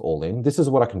athlete that's all in, this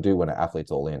is what I can do when an athlete's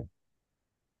all in.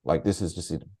 Like this is just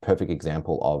a perfect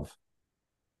example of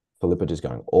Philippa just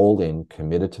going all in,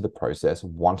 committed to the process,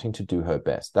 wanting to do her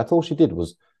best. That's all she did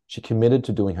was she committed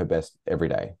to doing her best every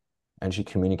day. And she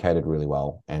communicated really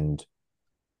well. And,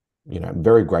 I'm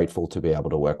very grateful to be able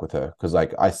to work with her because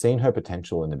like I seen her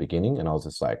potential in the beginning and I was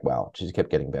just like, wow, she just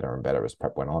kept getting better and better as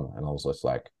prep went on. And I was just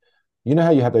like, how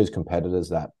you have those competitors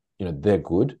that, they're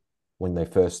good when they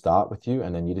first start with you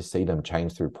and then you just see them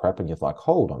change through prep and you're like,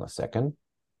 hold on a second.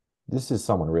 This is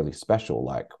someone really special,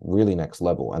 like really next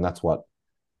level. And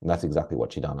that's exactly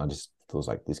what she done. I just was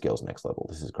like, this girl's next level.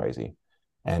 This is crazy.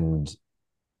 And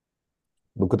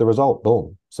look at the result.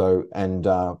 Boom. So, and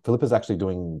Philippa's actually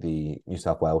doing the New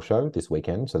South Wales show this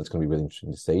weekend. So it's going to be really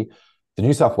interesting to see. The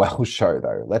New South Wales show,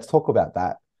 though, let's talk about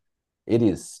that. It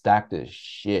is stacked as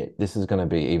shit. This is going to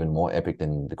be even more epic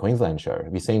than the Queensland show.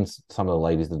 Have you seen some of the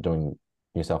ladies that are doing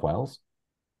New South Wales?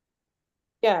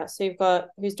 Yeah. So you've got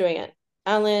who's doing it?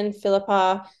 Alan,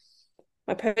 Philippa,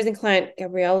 my posing client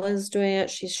Gabriella's doing it.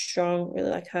 She's strong, really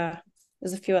like her.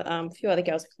 There's a few other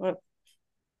girls I can't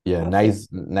Yeah, can't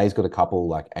think. Nay's got a couple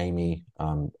like Amy.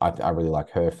 I really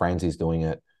like her. Francie's doing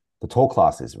it. The tall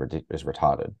class is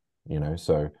retarded,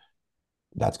 so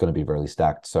that's going to be really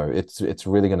stacked. So it's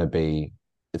really going to be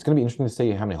interesting to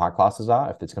see how many high classes are,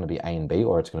 if it's going to be A and B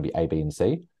or it's going to be A, B, and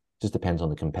C. Just depends on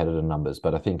the competitor numbers.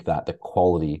 But I think that the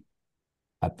quality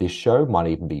at this show might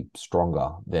even be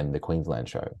stronger than the Queensland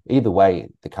show. Either way,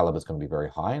 the caliber is going to be very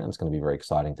high and it's going to be very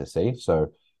exciting to see.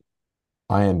 So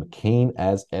I am keen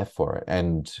as F for it.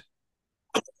 And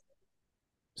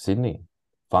Sydney,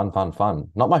 fun, fun, fun.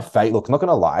 Not my favorite. Look, not going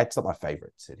to lie, it's not my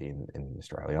favorite city in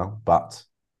Australia, but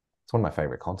it's one of my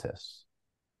favorite contests.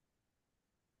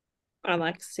 I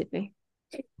like Sydney.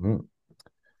 Mm.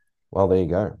 Well, there you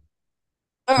go.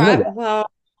 All You know right. what?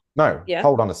 Well, No, yeah.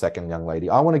 hold on a second, young lady.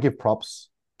 I want to give props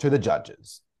to the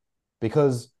judges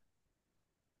because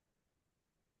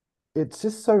it's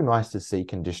just so nice to see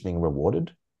conditioning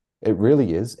rewarded. It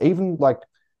really is. Even like,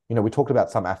 we talked about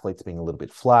some athletes being a little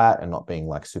bit flat and not being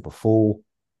like super full,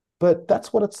 but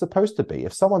that's what it's supposed to be.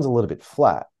 If someone's a little bit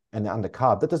flat, and the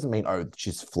undercard, that doesn't mean, oh,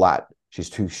 she's flat, she's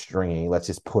too stringy, let's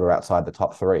just put her outside the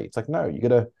top three. It's like, no, you got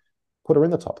to put her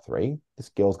in the top three. This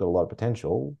girl's got a lot of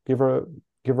potential. Give her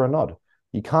a nod.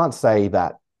 You can't say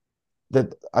that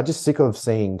I'm just sick of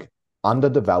seeing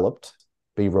underdeveloped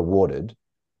be rewarded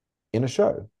in a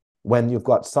show when you've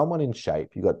got someone in shape,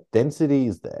 you've got density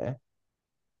is there,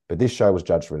 but this show was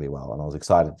judged really well, and I was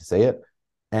excited to see it,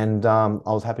 and I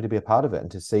was happy to be a part of it and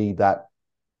to see that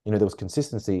there was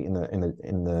consistency in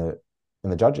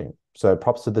the judging. So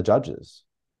props to the judges.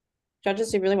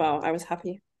 Judges did really well. I was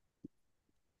happy.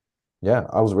 Yeah,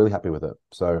 I was really happy with it.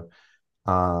 So,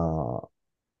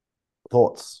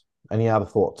 thoughts? Any other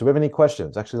thoughts? Do we have any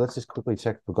questions? Actually, let's just quickly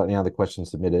check if we've got any other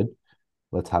questions submitted.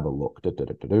 Let's have a look. I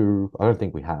don't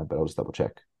think we have, but I'll just double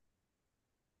check.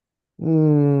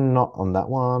 Not on that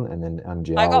one. And then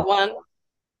Angel. I got one.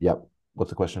 Yep.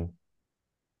 What's the question?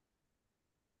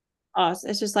 Oh,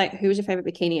 it's just like, who was your favorite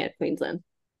bikini at Queensland?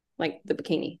 Like the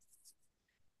bikini.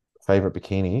 Favorite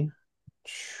bikini?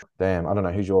 Damn, I don't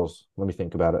know. Who's yours? Let me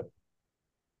think about it.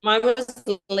 Mine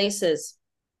was Lisa's.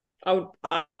 I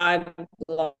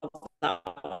love that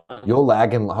one. You're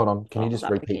lagging. Hold on. Can you Love just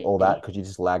that repeat bikini. all that? Because you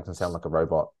just lagged and sound like a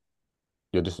robot.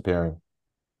 You're disappearing.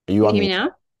 Are you Can on you the hear me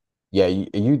now? Yeah,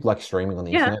 are you like streaming on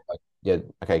the Yeah. internet? Like, yeah,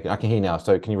 okay, I can hear you now.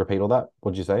 So can you repeat all that?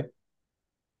 What did you say?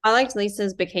 I liked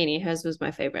Lisa's bikini. Hers was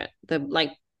my favorite. The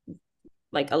like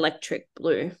electric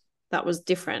blue. That was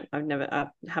different. I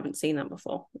haven't seen that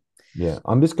before. Yeah,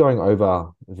 I'm just going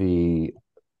over the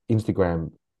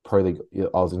Instagram Pro League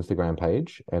Oz Instagram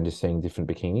page and just seeing different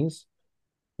bikinis.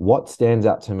 What stands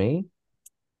out to me?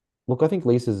 Look, I think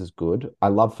Lisa's is good. I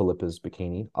love Philippa's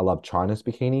bikini. I love China's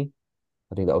bikini.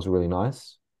 I think that was really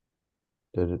nice.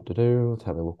 Let's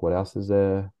have a look. What else is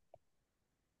there?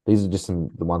 These are just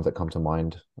the ones that come to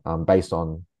mind based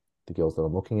on the girls that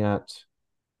I'm looking at.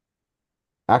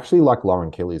 I actually like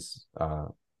Lauren Kelly's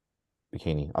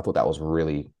bikini. I thought that was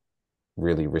really,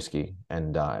 really risky,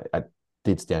 and I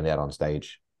did stand out on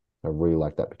stage. I really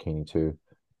like that bikini too,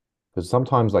 because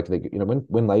sometimes like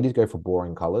when ladies go for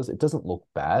boring colors, it doesn't look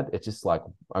bad. It's just like,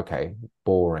 okay,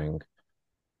 boring.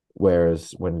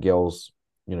 Whereas when girls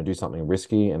do something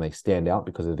risky and they stand out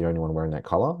because they're the only one wearing that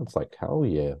color, it's like, hell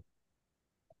yeah.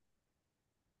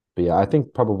 But yeah, I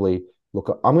think probably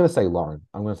look, I'm gonna say Lauren.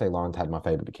 I'm gonna say Lauren's had my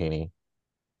favorite bikini.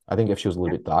 I think if she was a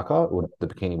little bit darker, the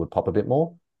bikini would pop a bit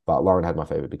more. But Lauren had my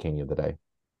favorite bikini of the day.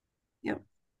 Yep.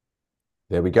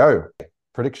 There we go.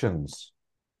 Predictions.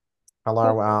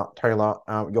 Hello, Taylor.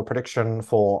 Your prediction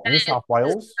for New South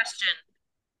Wales. Question.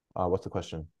 What's the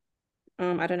question?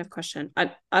 I don't have a question.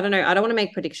 I don't know. I don't want to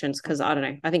make predictions because I don't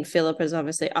know. I think Philip is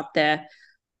obviously up there.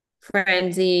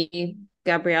 Franzi,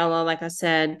 Gabriella, like I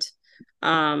said.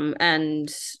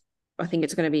 And I think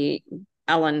it's going to be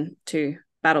Ellen to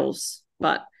battles.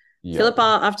 But Philippa,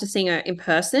 after seeing her in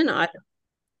person,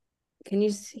 can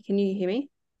you hear me?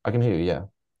 I can hear you, yeah.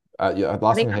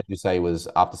 Last thing I heard you say was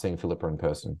after seeing Philippa in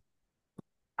person.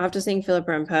 After seeing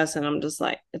Philippa in person, I'm just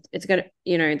like, it's gonna,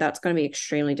 that's gonna be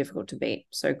extremely difficult to beat.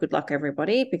 So good luck,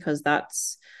 everybody, because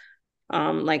that's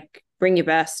like bring your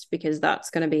best because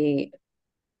that's gonna be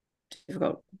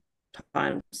difficult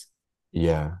times.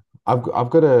 Yeah. I've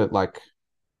got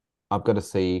to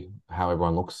see how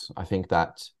everyone looks. I think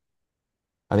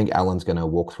Alan's going to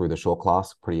walk through the short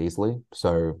class pretty easily.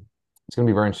 So it's going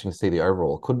to be very interesting to see the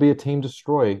overall. Could be a team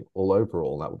destroy all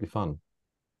overall. That would be fun.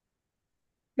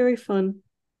 Very fun.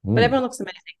 But everyone looks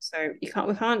amazing. So we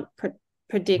can't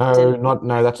predict.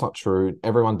 No, that's not true.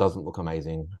 Everyone doesn't look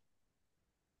amazing.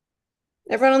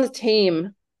 Everyone on the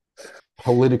team.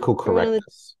 Political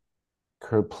correctness.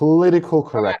 Political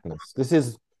correctness. This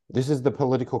is the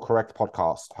Political Correct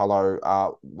podcast.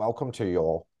 Hello. Welcome to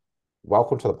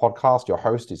the podcast. Your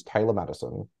host is Taylor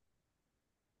Madison.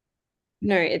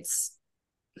 No, it's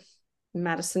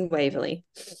Madison Waverley.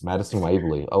 Madison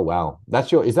Waverley. Oh wow.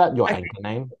 Is that your anchor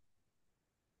name?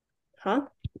 Huh?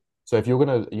 So if you're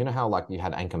gonna, how like you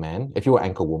had anchor man, if you were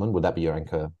anchor woman, would that be your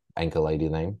anchor lady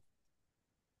name?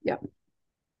 Yep.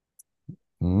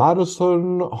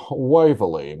 Madison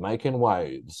Waverley making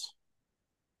waves.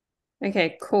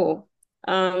 Okay, cool.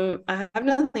 I have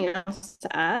nothing else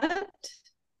to add.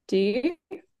 Do you?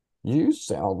 You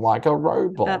sound like a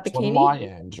robot on my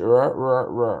end.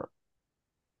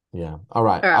 Yeah. All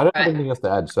right. I don't have anything else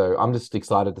to add. So I'm just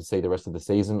excited to see the rest of the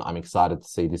season. I'm excited to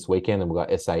see this weekend, and we've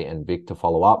got SA and Vic to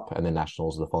follow up, and then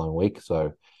Nationals the following week.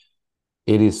 So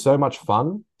it is so much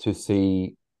fun to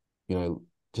see,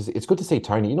 it's good to see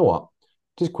Tony. You know what?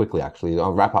 Just quickly, actually,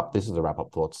 I'll wrap up. This is a wrap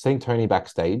up thought. Seeing Tony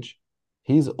backstage,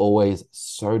 he's always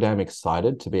so damn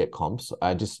excited to be at comps.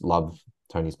 I just love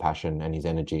Tony's passion and his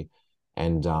energy.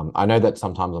 And I know that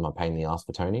sometimes I'm a pain in the ass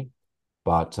for Tony,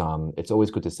 but it's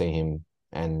always good to see him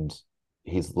and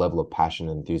his level of passion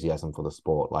and enthusiasm for the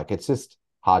sport. Like it's just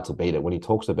hard to beat it when he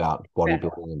talks about Yeah.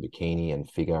 bodybuilding and bikini and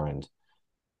figure and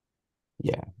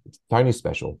yeah, Tony's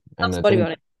special. And Loves at the end,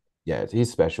 bodybuilding. yeah,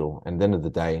 he's special. And at the end of the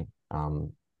day,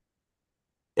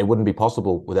 it wouldn't be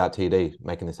possible without TD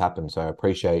making this happen. So I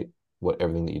appreciate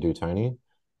everything that you do, Tony.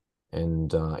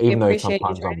 And We even though appreciate you,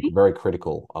 sometimes I'm Tony. very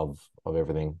critical of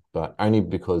everything, but only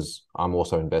because I'm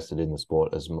also invested in the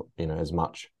sport as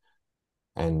much,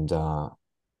 and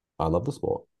I love the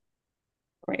sport.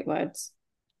 Great words.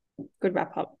 Good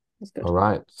wrap up. That's All good.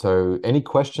 right. So, any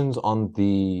questions on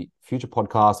the future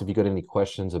podcast? If you got any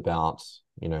questions about,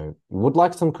 would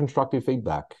like some constructive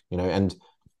feedback, and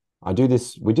we do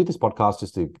this podcast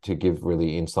just to give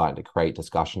really insight, to create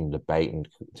discussion, debate, and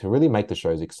to really make the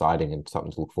shows exciting and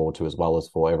something to look forward to, as well as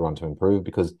for everyone to improve,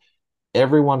 because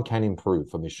everyone can improve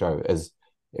from this show. As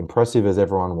impressive as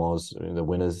everyone was, the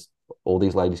winners, all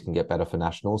these ladies can get better for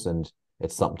nationals, and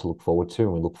it's something to look forward to.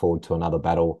 And we look forward to another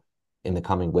battle in the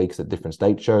coming weeks at different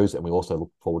state shows, and we also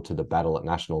look forward to the battle at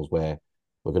nationals, where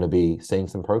we're going to be seeing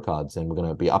some pro cards, and we're going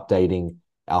to be updating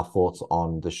our thoughts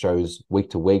on the shows week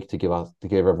to week to give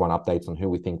everyone updates on who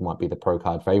we think might be the pro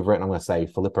card favorite. And I'm going to say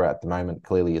Philippa at the moment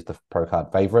clearly is the pro card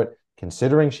favorite,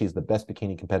 considering she's the best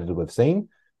bikini competitor we've seen.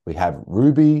 We have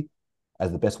Ruby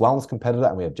as the best wellness competitor,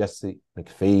 and we have Jessie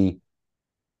McPhee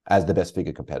as the best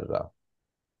figure competitor.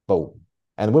 Boom.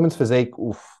 And the women's physique,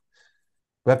 oof,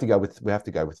 we have to go with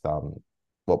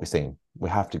what we've seen. We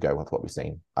have to go with what we've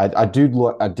seen. I did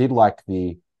like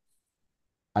the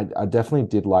I definitely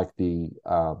did like the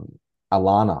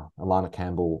Alana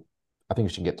Campbell. I think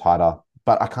she can get tighter,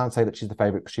 but I can't say that she's the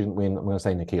favorite because she didn't win. I'm going to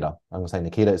say Nikita. I'm going to say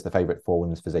Nikita is the favorite for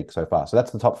women's physique so far. So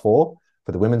that's the top four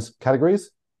for the women's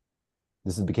categories.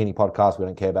 This is a bikini podcast. We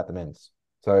don't care about the men's.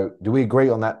 So do we agree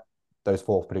on that? Those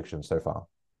four predictions so far.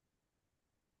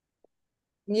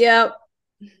 Yeah.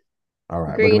 All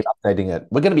right, we're going Agreed. to be updating it.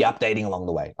 We're going to be updating along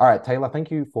the way. All right, Taylor,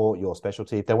 thank you for your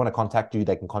specialty. If they want to contact you,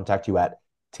 they can contact you at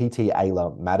TT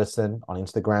Madison on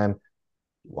Instagram.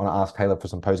 You want to ask Taylor for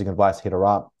some posing advice, hit her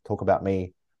up. Talk about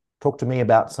me. Talk to me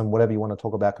about some whatever you want to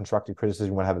talk about, constructive criticism.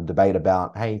 You want to have a debate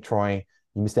about, hey, Troy,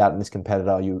 you missed out on this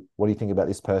competitor. What do you think about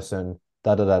this person?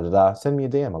 Da da da da da. Send me a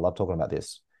DM. I love talking about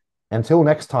this. Until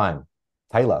next time,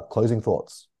 Taylor, closing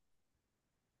thoughts.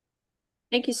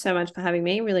 Thank you so much for having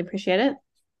me. Really appreciate it.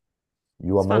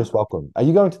 You are It's fun. most welcome. Are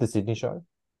you going to the Sydney show?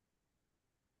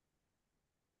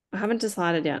 I haven't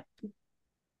decided yet.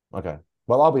 Okay.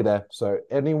 Well, I'll be there. So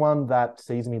anyone that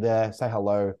sees me there, say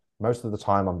hello. Most of the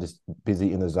time, I'm just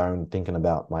busy in the zone thinking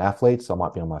about my athletes. I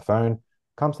might be on my phone.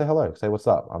 Come say hello. Say what's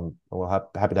up.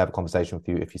 Happy to have a conversation with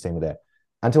you if you see me there.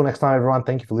 Until next time, everyone,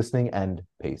 thank you for listening and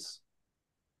peace.